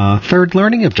our third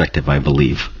learning objective, I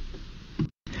believe.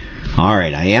 All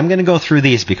right, I am going to go through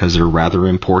these because they're rather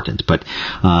important. But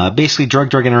basically,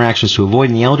 drug-drug interactions to avoid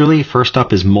in the elderly. First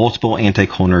up is multiple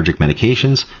anticholinergic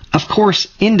medications. Of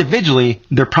course, individually,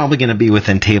 they're probably going to be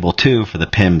within Table 2 for the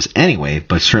PIMS anyway,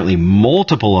 but certainly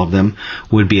multiple of them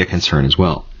would be a concern as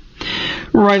well.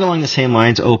 Right along the same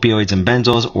lines, opioids and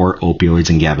benzos, or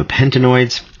opioids and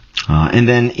gabapentinoids. And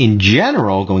then in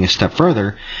general, going a step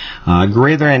further,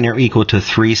 greater than or equal to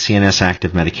 3 CNS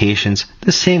active medications.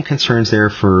 The same concerns there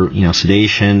for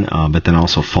sedation, but then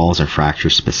also falls and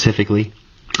fractures specifically.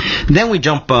 Then we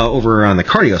jump over on the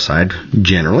cardio side,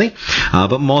 generally,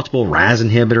 but multiple RAS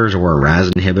inhibitors or a RAS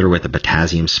inhibitor with a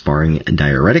potassium sparing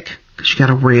diuretic, because you got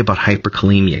to worry about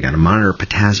hyperkalemia. You got to monitor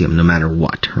potassium no matter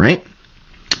what, right?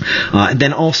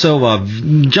 Then also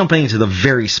jumping into the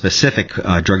very specific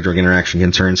drug-drug interaction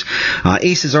concerns,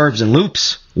 ACEs, ARBs, and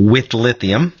loops with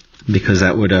lithium, because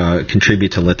that would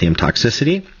contribute to lithium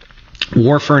toxicity.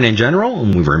 Warfarin in general,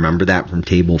 and we remember that from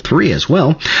Table 3 as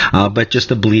well, but just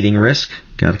a bleeding risk.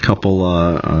 Got a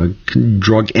couple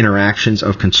drug interactions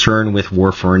of concern with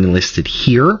warfarin listed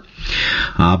here.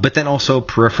 But then also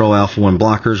peripheral alpha-1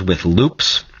 blockers with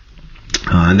loops.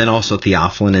 And then also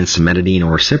theophylline and cimetidine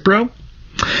or Cipro.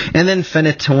 And then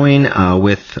phenytoin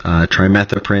with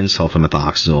trimethoprim,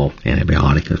 sulfamethoxazole,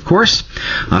 antibiotic, of course.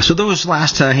 So those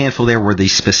last handful there were the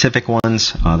specific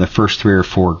ones. The first 3 or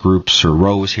 4 groups or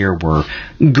rows here were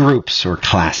groups or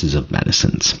classes of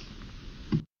medicines.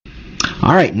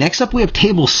 All right, next up we have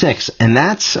Table 6, and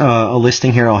that's a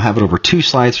listing here. I'll have it over 2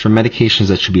 slides for medications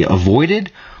that should be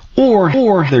avoided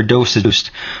or their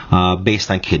dosage based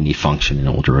on kidney function in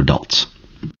older adults.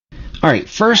 All right,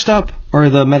 first up are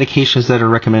the medications that are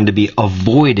recommended to be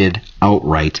avoided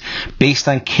outright based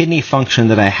on kidney function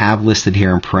that I have listed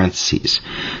here in parentheses.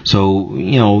 So,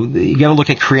 you got to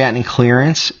look at creatinine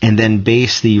clearance and then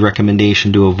base the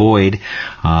recommendation to avoid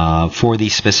for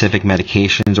these specific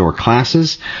medications or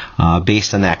classes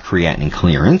based on that creatinine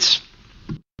clearance.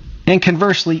 And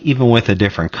conversely, even with a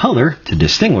different color to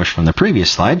distinguish from the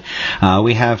previous slide,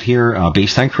 we have here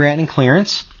based on creatinine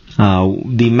clearance,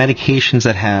 the medications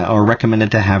that are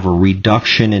recommended to have a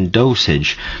reduction in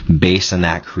dosage based on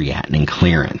that creatinine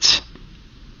clearance.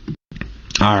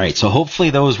 All right, so hopefully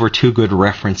those were 2 good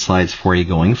reference slides for you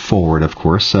going forward, of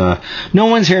course. No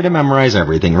one's here to memorize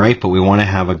everything, right? But we want to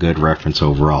have a good reference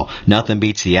overall. Nothing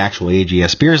beats the actual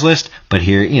AGS beers list, but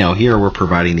here, here we're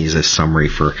providing these as summary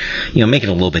for, making it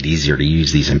a little bit easier to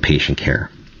use these in patient care.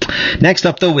 Next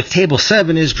up, though, with Table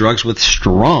 7 is drugs with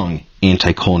strong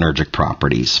anticholinergic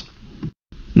properties.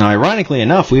 Now, ironically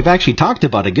enough, we've actually talked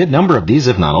about a good number of these,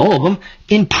 if not all of them,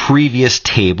 in previous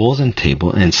tables and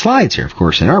slides here, of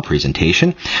course, in our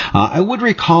presentation. I would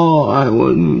recall,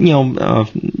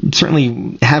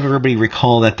 certainly have everybody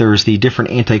recall that there's the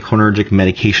different anticholinergic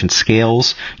medication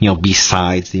scales,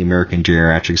 besides the American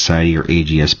Geriatric Society or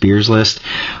AGS beers list.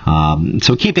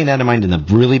 So keeping that in mind in the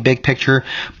really big picture.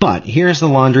 But here's the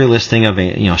laundry listing of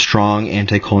strong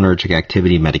anticholinergic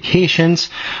activity medications,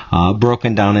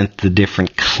 broken down into the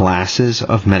different classes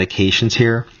of medications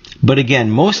here. But again,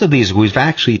 most of these we've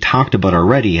actually talked about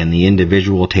already in the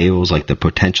individual tables, like the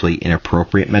potentially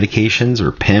inappropriate medications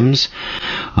or PIMS.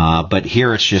 But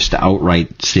here it's just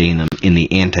outright stating them in the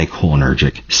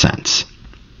anticholinergic sense.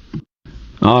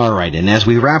 All right, and as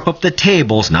we wrap up the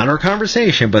tables, not our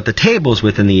conversation, but the tables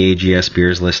within the AGS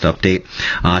Beers List update,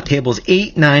 tables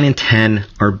 8, 9, and 10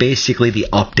 are basically the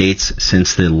updates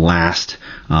since the last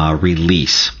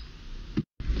release.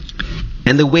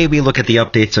 And the way we look at the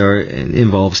updates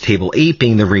involves Table 8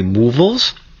 being the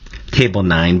removals, Table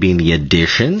 9 being the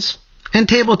additions, and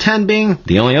Table 10 being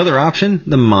the only other option,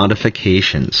 the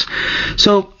modifications.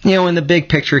 So, in the big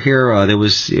picture here, there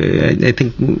was, I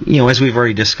think, as we've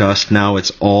already discussed, now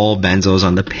it's all benzos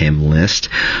on the PIM list,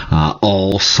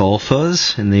 all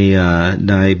sulfas in the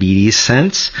diabetes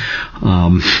sense,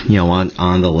 on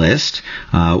the list.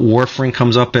 Warfarin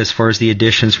comes up as far as the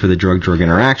additions for the drug-drug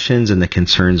interactions and the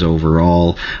concerns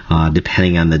overall,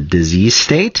 depending on the disease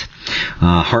state.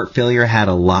 Heart failure had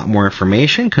a lot more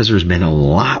information because there's been a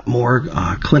lot more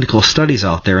clinical studies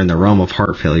out there in the realm of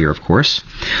heart failure, of course.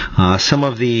 Some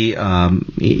of the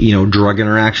drug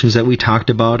interactions that we talked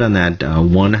about on that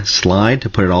one slide, to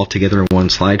put it all together in one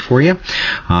slide for you,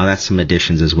 that's some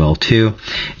additions as well too.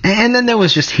 And then there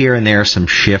was just here and there some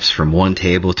shifts from one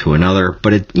table to another,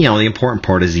 but the important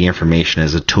part is the information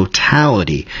as a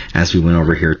totality, as we went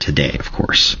over here today, of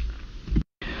course.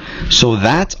 So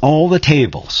that's all the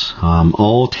tables,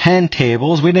 all 10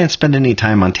 tables. We didn't spend any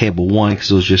time on table 1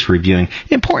 because it was just reviewing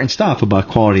important stuff about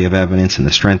quality of evidence and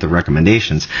the strength of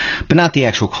recommendations, but not the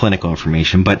actual clinical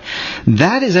information. But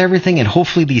that is everything, and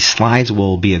hopefully these slides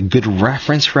will be a good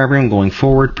reference for everyone going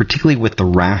forward, particularly with the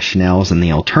rationales and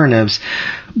the alternatives.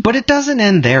 But it doesn't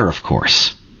end there, of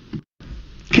course.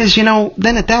 Because,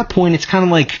 then at that point, it's kind of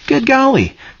like, good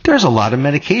golly, there's a lot of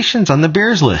medications on the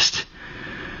beers list.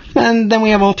 And then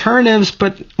we have alternatives,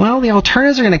 but, well, the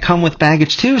alternatives are going to come with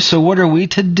baggage too, so what are we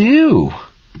to do?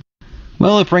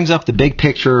 Well, it brings up the big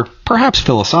picture, perhaps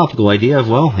philosophical idea of,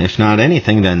 well, if not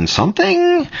anything, then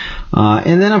something.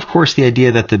 And then, of course, the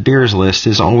idea that the beers list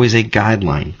is always a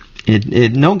guideline.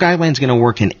 No guideline is going to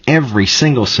work in every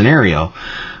single scenario.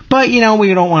 But,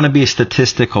 we don't want to be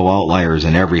statistical outliers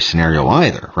in every scenario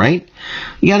either, right?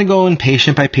 You got to go in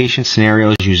patient-by-patient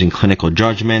scenarios using clinical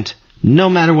judgment, no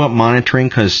matter what monitoring,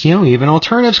 because, even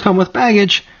alternatives come with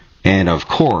baggage, and, of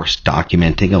course,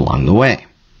 documenting along the way.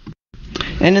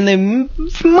 And in the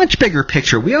much bigger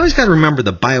picture, we always got to remember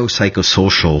the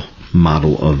biopsychosocial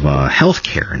model of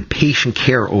healthcare and patient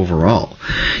care overall.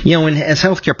 And as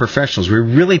healthcare professionals, we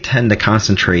really tend to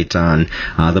concentrate on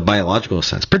the biological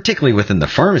sense, particularly within the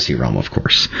pharmacy realm, of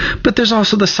course. But there's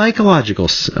also the psychological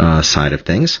side of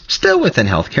things, still within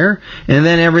healthcare, and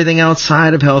then everything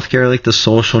outside of healthcare, like the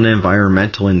social and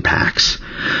environmental impacts.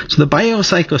 So the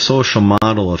biopsychosocial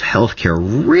model of healthcare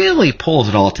really pulls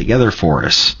it all together for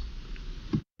us.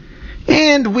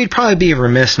 And we'd probably be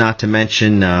remiss not to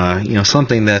mention,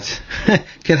 something that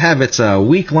could have its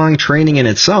week-long training in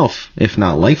itself, if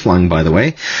not lifelong, by the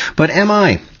way. But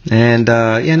MI, and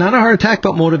not a heart attack,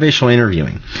 but motivational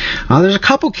interviewing. There's a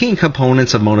couple key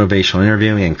components of motivational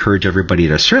interviewing. I encourage everybody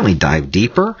to certainly dive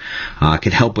deeper.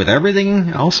 Could help with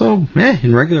everything, also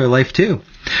in regular life too.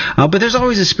 But there's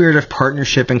always a spirit of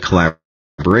partnership and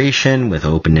collaboration with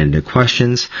open-ended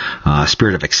questions,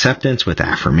 spirit of acceptance with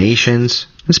affirmations,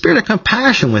 a spirit of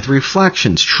compassion with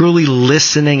reflections, truly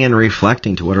listening and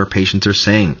reflecting to what our patients are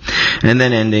saying, and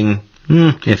then ending,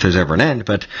 if there's ever an end,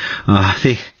 but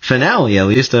the finale, at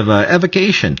least, of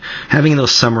evocation, having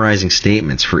those summarizing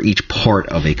statements for each part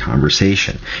of a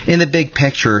conversation. In the big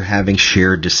picture, having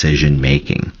shared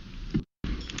decision-making.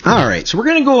 All right, so we're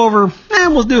going to go over,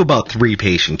 we'll do about 3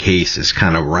 patient cases,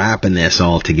 kind of wrapping this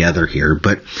all together here.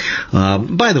 But,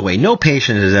 by the way, no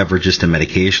patient is ever just a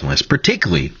medication list,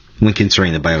 particularly when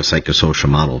considering the biopsychosocial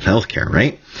model of healthcare,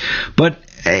 right? But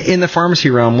in the pharmacy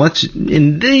realm,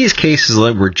 in these cases,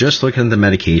 we're just looking at the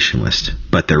medication list,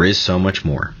 but there is so much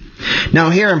more. Now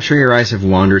here, I'm sure your eyes have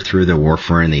wandered through the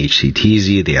warfarin, the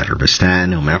HCTZ, the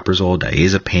atorvastatin, omeprazole,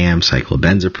 diazepam,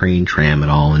 cyclobenzaprine,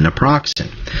 tramadol, and naproxen.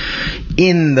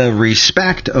 In the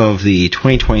respect of the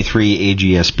 2023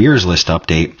 AGS Beers List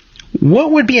update, what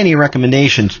would be any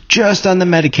recommendations just on the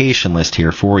medication list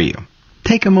here for you?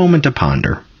 Take a moment to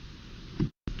ponder.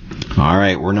 All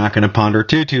right, we're not going to ponder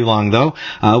too long, though.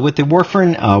 With the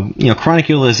warfarin, chronic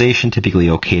utilization typically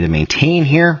okay to maintain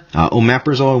here.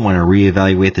 Omeprazole, I want to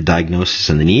reevaluate the diagnosis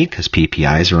and the need because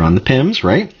PPIs are on the PIMS,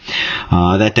 right?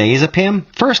 That diazepam,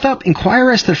 first up,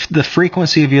 inquire as to the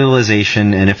frequency of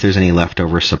utilization and if there's any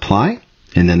leftover supply.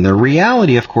 And then the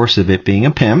reality, of course, of it being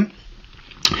a PIM.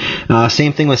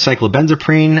 Same thing with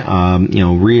cyclobenzaprine,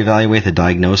 reevaluate the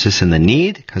diagnosis and the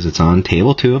need because it's on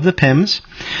table 2 of the PIMS.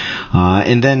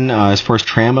 And then as far as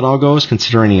tramadol goes,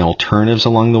 consider any alternatives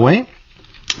along the way.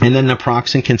 And then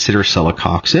naproxen, consider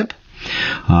celecoxib.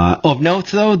 Of note,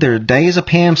 though, there are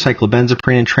diazepam,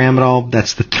 cyclobenzaprine, and tramadol.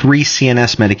 That's the 3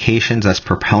 CNS medications that's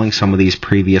propelling some of these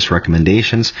previous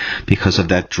recommendations because of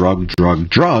that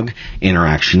drug-drug-drug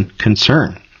interaction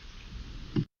concern.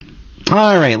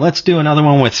 All right, let's do another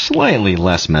one with slightly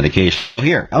less medication.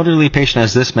 Here, elderly patient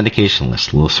has this medication list: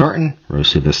 losartan,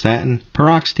 rosuvastatin,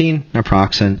 paroxetine,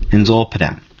 naproxen, and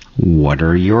zolpidem. What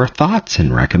are your thoughts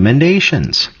and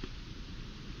recommendations?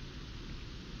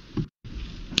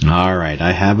 All right,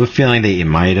 I have a feeling that you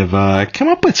might have come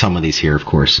up with some of these here, of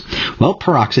course. Well,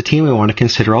 paroxetine, we want to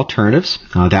consider alternatives.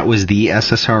 That was the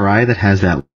SSRI that has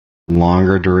that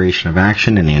longer duration of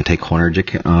action and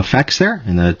anticholinergic effects there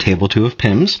in the table 2 of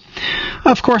PIMS.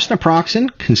 Of course, naproxen,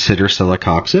 consider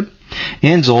celecoxib.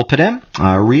 And zolpidem,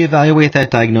 reevaluate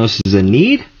that diagnosis and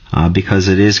need. because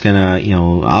it is going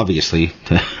to, obviously,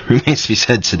 remains to be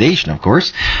said, sedation, of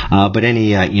course, but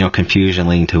any, confusion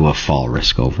leading to a fall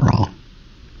risk overall.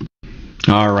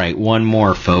 All right, one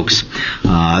more, folks.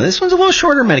 This one's a little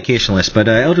shorter medication list, but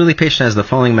elderly patient has the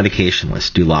following medication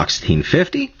list: duloxetine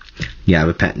 50,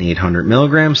 gabapentin 800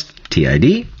 milligrams,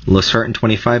 TID, losartan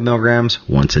 25 milligrams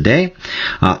once a day.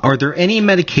 Are there any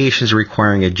medications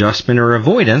requiring adjustment or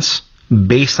avoidance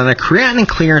based on a creatinine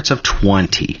clearance of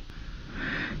 20?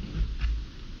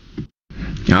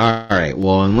 All right,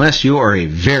 well, unless you are a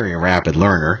very rapid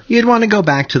learner, you'd want to go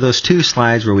back to those 2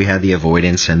 slides where we had the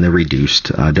avoidance and the reduced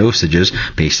dosages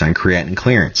based on creatinine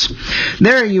clearance.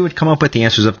 There you would come up with the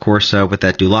answers, of course. With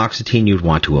that duloxetine, you'd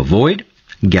want to avoid.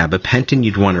 Gabapentin,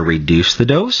 you'd want to reduce the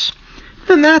dose.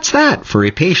 And that's that for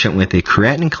a patient with a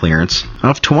creatinine clearance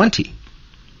of 20.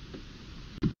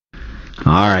 All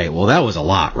right, well, that was a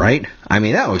lot, right? I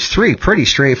mean, that was 3 pretty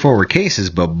straightforward cases,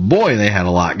 but boy, they had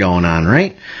a lot going on,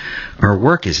 right? Our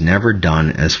work is never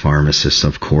done as pharmacists,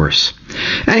 of course.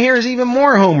 And here's even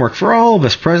more homework for all of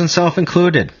us, present self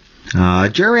included.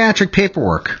 Geriatric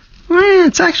paperwork.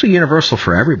 It's actually universal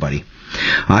for everybody.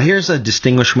 Here's a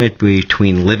distinguishment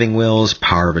between living wills,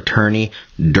 power of attorney,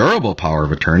 durable power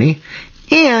of attorney,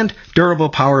 and durable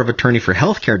power of attorney for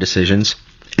healthcare decisions.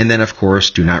 And then, of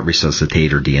course, do not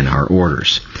resuscitate or DNR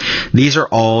orders. These are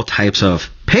all types of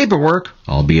paperwork,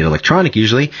 albeit electronic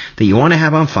usually, that you want to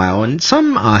have on file. And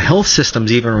some health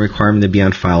systems even require them to be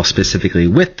on file specifically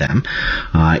with them,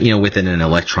 within an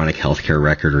electronic healthcare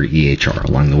record or EHR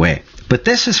along the way. But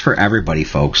this is for everybody,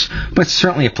 folks, but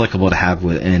certainly applicable to have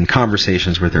in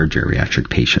conversations with our geriatric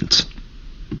patients.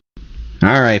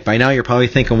 All right, by now you're probably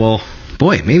thinking, well,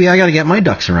 boy, maybe I got to get my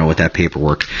ducks in a row with that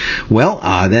paperwork. Well,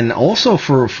 then also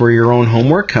for your own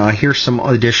homework, here's some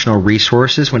additional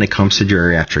resources when it comes to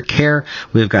geriatric care.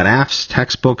 We've got apps,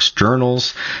 textbooks,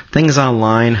 journals, things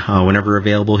online, whenever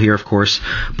available here, of course.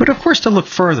 But of course, to look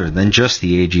further than just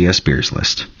the AGS beers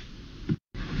list.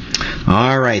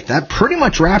 All right, that pretty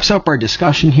much wraps up our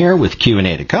discussion here, with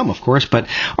Q&A to come, of course, but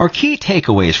our key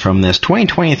takeaways from this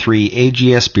 2023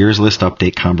 AGS Beers List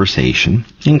Update conversation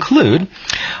include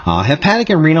hepatic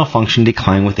and renal function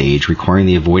decline with age, requiring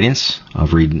the avoidance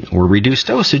of or reduced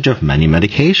dosage of many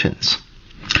medications.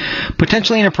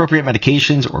 Potentially inappropriate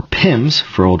medications, or PIMS,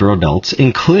 for older adults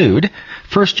include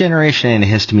first-generation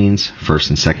antihistamines, first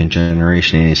and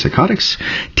second-generation antipsychotics,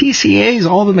 TCAs,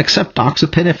 all of them except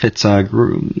doxepin if it's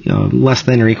less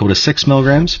than or equal to 6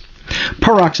 milligrams,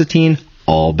 paroxetine,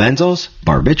 all benzos,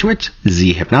 barbiturates,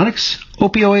 Z-hypnotics,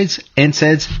 opioids,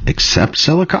 NSAIDs, except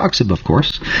celecoxib, of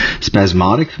course,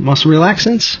 spasmodic muscle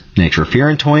relaxants,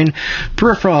 nitrofurantoin,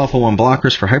 peripheral alpha-1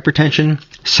 blockers for hypertension,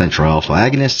 central alpha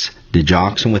agonists,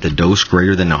 digoxin with a dose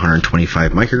greater than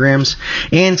 125 micrograms,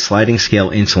 and sliding scale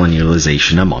insulin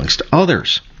utilization, amongst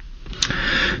others.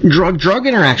 Drug-drug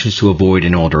interactions to avoid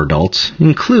in older adults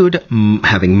include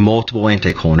having multiple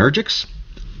anticholinergics.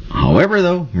 However,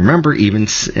 though, remember, even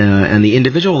on the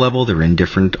individual level, they're in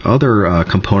different other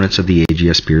components of the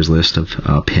AGS Beers list of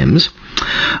PIMS.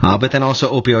 But then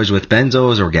also opioids with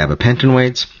benzos or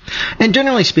gabapentinoids. And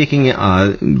generally speaking,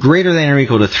 greater than or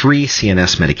equal to 3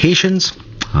 CNS medications.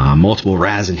 Multiple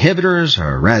RAS inhibitors,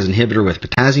 or RAS inhibitor with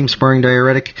potassium-sparing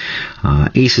diuretic,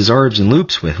 ACEs, ARBs, and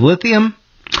loops with lithium,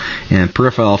 and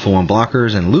peripheral alpha-1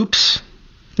 blockers and loops,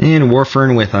 and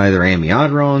warfarin with either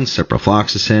amiodarone,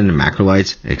 ciprofloxacin,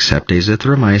 macrolides, except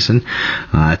azithromycin,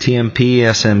 TMP,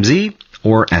 SMZ,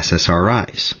 or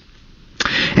SSRIs.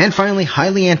 And finally,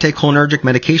 highly anticholinergic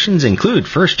medications include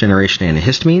first-generation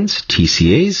antihistamines,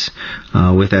 TCAs,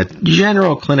 with that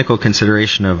general clinical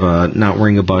consideration of not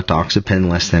worrying about doxepin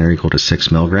less than or equal to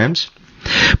 6 milligrams.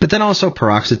 But then also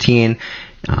paroxetine,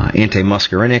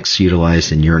 antimuscarinics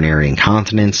utilized in urinary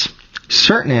incontinence,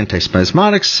 certain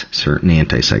antispasmodics, certain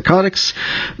antipsychotics,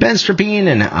 benztropine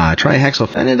and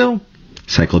trihexylphenidate,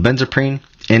 cyclobenzaprine,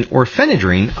 and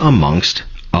orphenadrine, amongst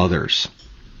others.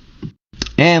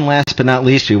 And last but not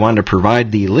least, we wanted to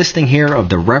provide the listing here of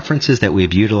the references that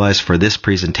we've utilized for this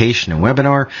presentation and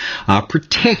webinar,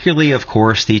 particularly, of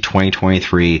course, the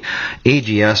 2023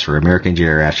 AGS, or American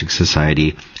Geriatric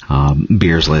Society,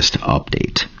 Beers List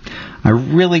Update. I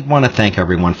really want to thank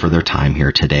everyone for their time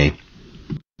here today.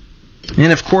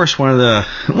 And of course, one of the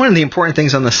important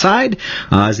things on the side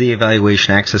is the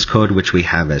evaluation access code, which we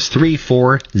have as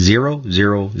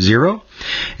 34000.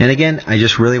 And again, I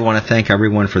just really want to thank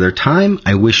everyone for their time.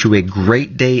 I wish you a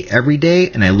great day every day,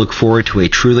 and I look forward to a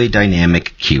truly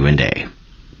dynamic Q&A.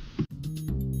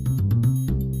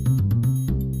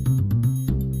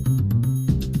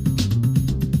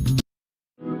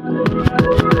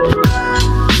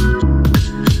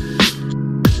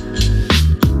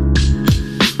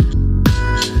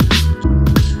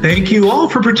 Thank you all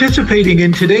for participating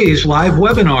in today's live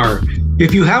webinar.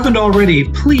 If you haven't already,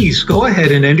 please go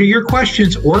ahead and enter your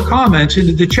questions or comments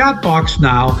into the chat box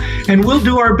now, and we'll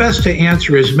do our best to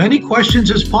answer as many questions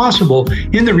as possible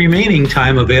in the remaining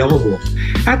time available.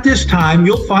 At this time,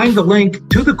 you'll find the link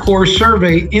to the course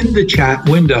survey in the chat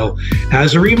window.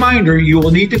 As a reminder, you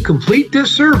will need to complete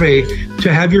this survey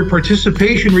to have your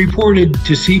participation reported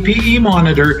to CPE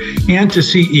Monitor and to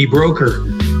CE Broker.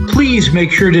 Please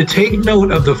make sure to take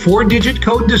note of the 4-digit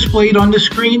code displayed on the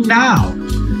screen now,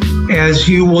 as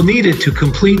you will need it to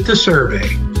complete the survey.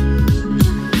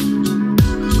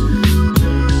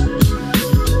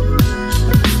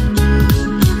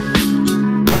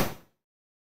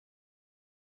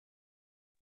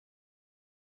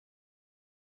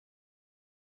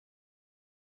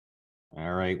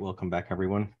 All right, welcome back,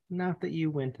 everyone. Not that you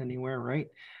went anywhere, right?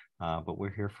 But we're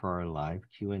here for our live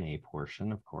Q&A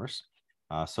portion, of course.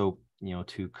 So,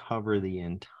 to cover the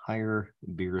entire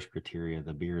beers criteria,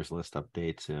 the beers list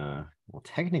updates, well,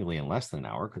 technically in less than an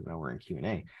hour, because now we're in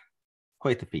Q&A,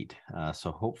 quite the feat.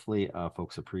 So hopefully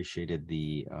folks appreciated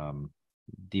the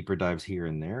deeper dives here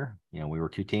and there. We were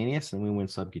cutaneous and we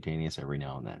went subcutaneous every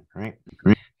now and then, right?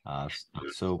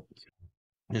 So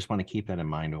just want to keep that in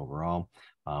mind overall.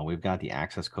 We've got the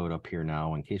access code up here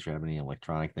now. In case you have any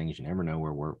electronic things, you never know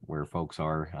where folks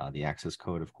are. The access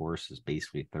code, of course, is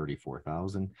basically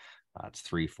 34,000. It's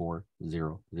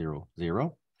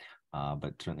 34000.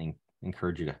 But certainly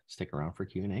encourage you to stick around for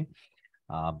Q&A.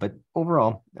 But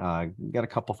overall, got a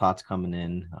couple thoughts coming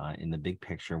in the big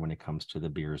picture when it comes to the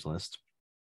beers list.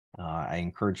 I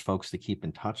encourage folks to keep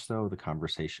in touch, though. The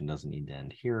conversation doesn't need to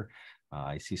end here.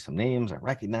 I see some names I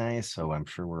recognize, so I'm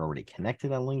sure we're already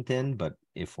connected on LinkedIn. But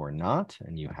if we're not,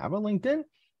 and you have a LinkedIn,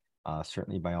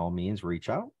 certainly by all means, reach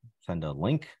out, send a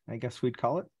link, I guess we'd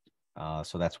call it.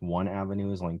 So that's one avenue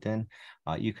is LinkedIn.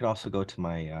 You could also go to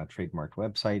my trademarked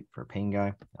website for Pain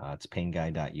Guy. It's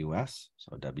painguy.us,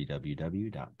 so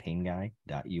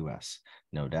www.painguy.us.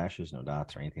 No dashes, no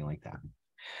dots, or anything like that.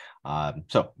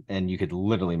 And you could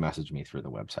literally message me through the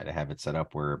website. I have it set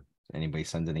up where anybody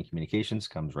sends any communications,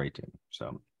 comes right to me.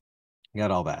 So you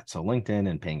got all that. So LinkedIn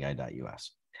and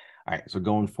painguy.us. All right, so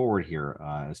going forward here,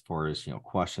 as far as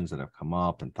questions that have come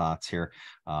up and thoughts here,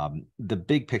 the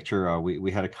big picture,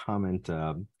 we had a comment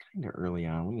kind of early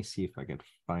on. Let me see if I could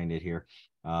find it here.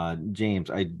 James,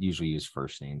 I usually use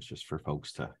first names just for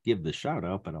folks to give the shout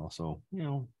out, but also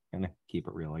kind of keep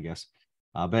it real, I guess.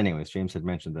 But anyways, James had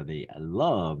mentioned that he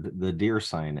loved the deer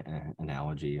sign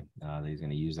analogy. That he's going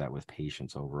to use that with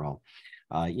patients overall.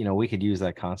 We could use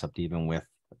that concept even with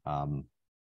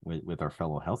our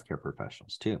fellow healthcare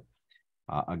professionals too.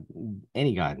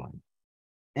 Any guideline,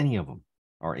 any of them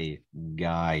are a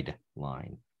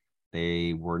guideline.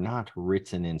 They were not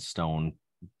written in stone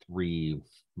 3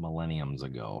 millenniums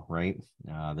ago, right?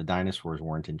 The dinosaurs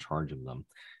weren't in charge of them.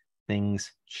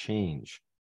 Things change.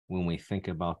 When we think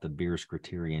about the beers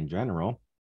criteria in general,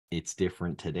 it's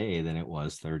different today than it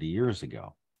was 30 years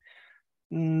ago.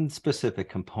 Specific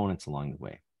components along the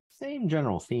way. Same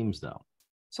general themes, though.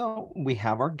 So we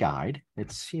have our guide.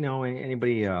 It's,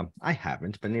 anybody, I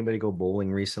haven't, but anybody go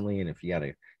bowling recently? And if you got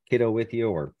a kiddo with you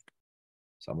or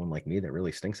someone like me that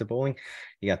really stinks at bowling,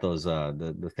 you got those,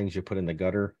 the things you put in the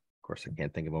gutter. Of course, I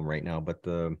can't think of them right now, but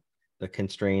the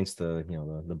constraints,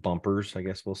 the bumpers, I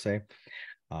guess we'll say.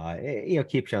 It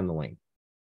keeps you on the lane.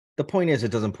 The point is,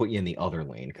 it doesn't put you in the other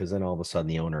lane, because then all of a sudden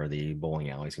the owner of the bowling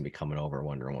alley is going to be coming over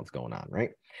wondering what's going on,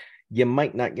 right? You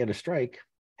might not get a strike.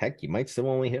 Heck, you might still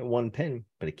only hit 1 pin,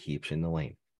 but it keeps you in the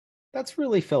lane. That's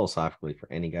really philosophically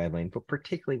for any guideline, but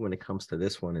particularly when it comes to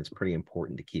this one, it's pretty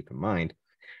important to keep in mind.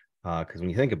 Because when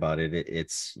you think about it,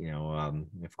 it's,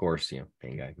 of course,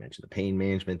 Pain Guy mentioned the pain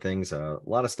management things, a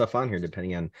lot of stuff on here,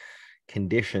 depending on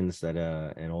conditions that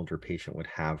an older patient would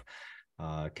have.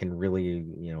 Can really,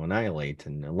 annihilate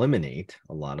and eliminate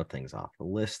a lot of things off the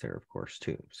list there, of course,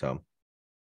 too. So,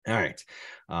 all right.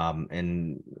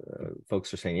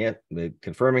 Folks are saying, yeah,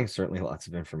 confirming, certainly lots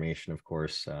of information, of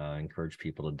course. Encourage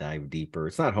people to dive deeper.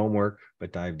 It's not homework,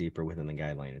 but dive deeper within the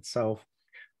guideline itself.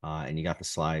 And you got the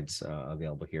slides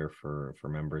available here for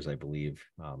members, I believe.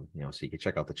 So you can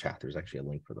check out the chat. There's actually a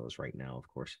link for those right now, of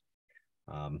course.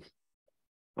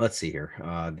 Let's see here.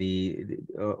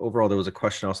 Overall, there was a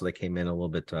question also that came in a little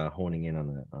bit honing in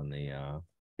on the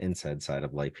NSAID side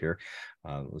of life here.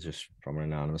 It was just from an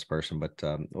anonymous person, but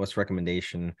what's the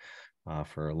recommendation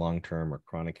for a long-term or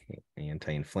chronic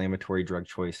anti-inflammatory drug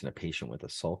choice in a patient with a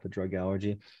sulfa drug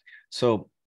allergy? So,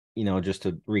 just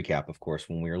to recap, of course,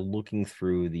 when we are looking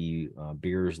through the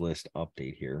beers list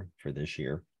update here for this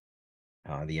year,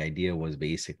 the idea was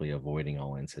basically avoiding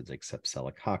all NSAIDs except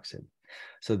celecoxib.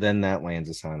 So then that lands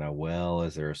us on a, well,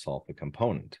 is there a sulfa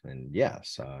component? And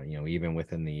yes, even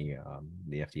within the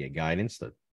FDA guidance,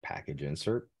 the package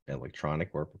insert, electronic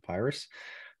or papyrus,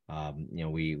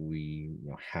 we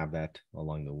have that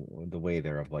along the way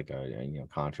there of like a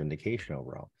contraindication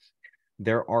overall.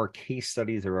 There are case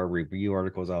studies, there are review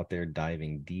articles out there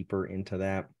diving deeper into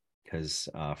that because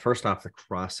first off, the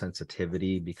cross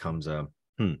sensitivity becomes a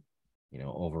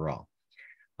overall.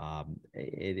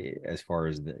 As far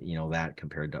as that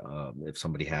compared to if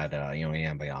somebody had an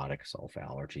antibiotic sulfa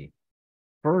allergy,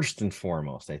 first and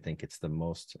foremost, I think it's the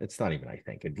most. It's not even. I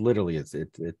think it literally is.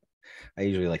 I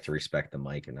usually like to respect the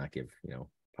mic and not give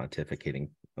pontificating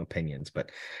opinions, but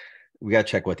we got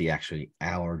to check what the actual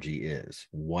allergy is.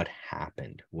 What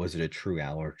happened? Was it a true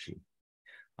allergy?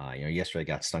 Yesterday I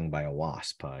got stung by a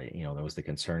wasp. There was the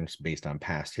concerns based on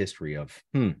past history of,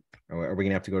 are we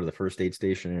gonna have to go to the first aid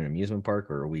station in an amusement park,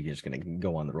 or are we just gonna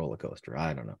go on the roller coaster?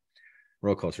 I don't know.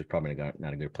 Roller coaster is probably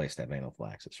not a good place to have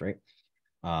anaphylaxis, right?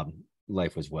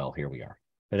 Life was well. Here we are.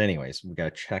 But anyways, we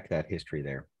got to check that history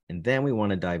there, and then we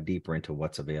want to dive deeper into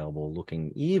what's available,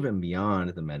 looking even beyond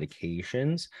the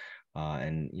medications,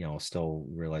 and still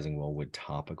realizing, well, would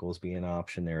topicals be an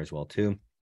option there as well too?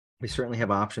 We certainly have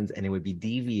options, and it would be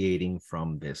deviating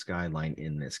from this guideline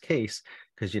in this case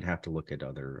because you'd have to look at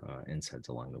other NSAIDs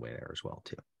along the way there as well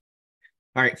too.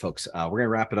 All right, folks, we're going to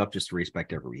wrap it up just to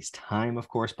respect everybody's time, of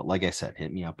course. But like I said,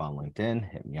 hit me up on LinkedIn,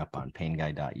 hit me up on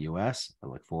painguy.us. I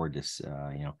look forward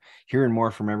to hearing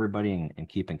more from everybody and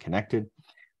keeping connected.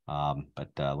 But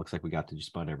looks like we got to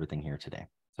just about everything here today.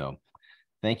 So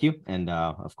thank you. And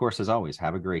of course, as always,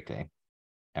 have a great day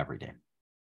every day.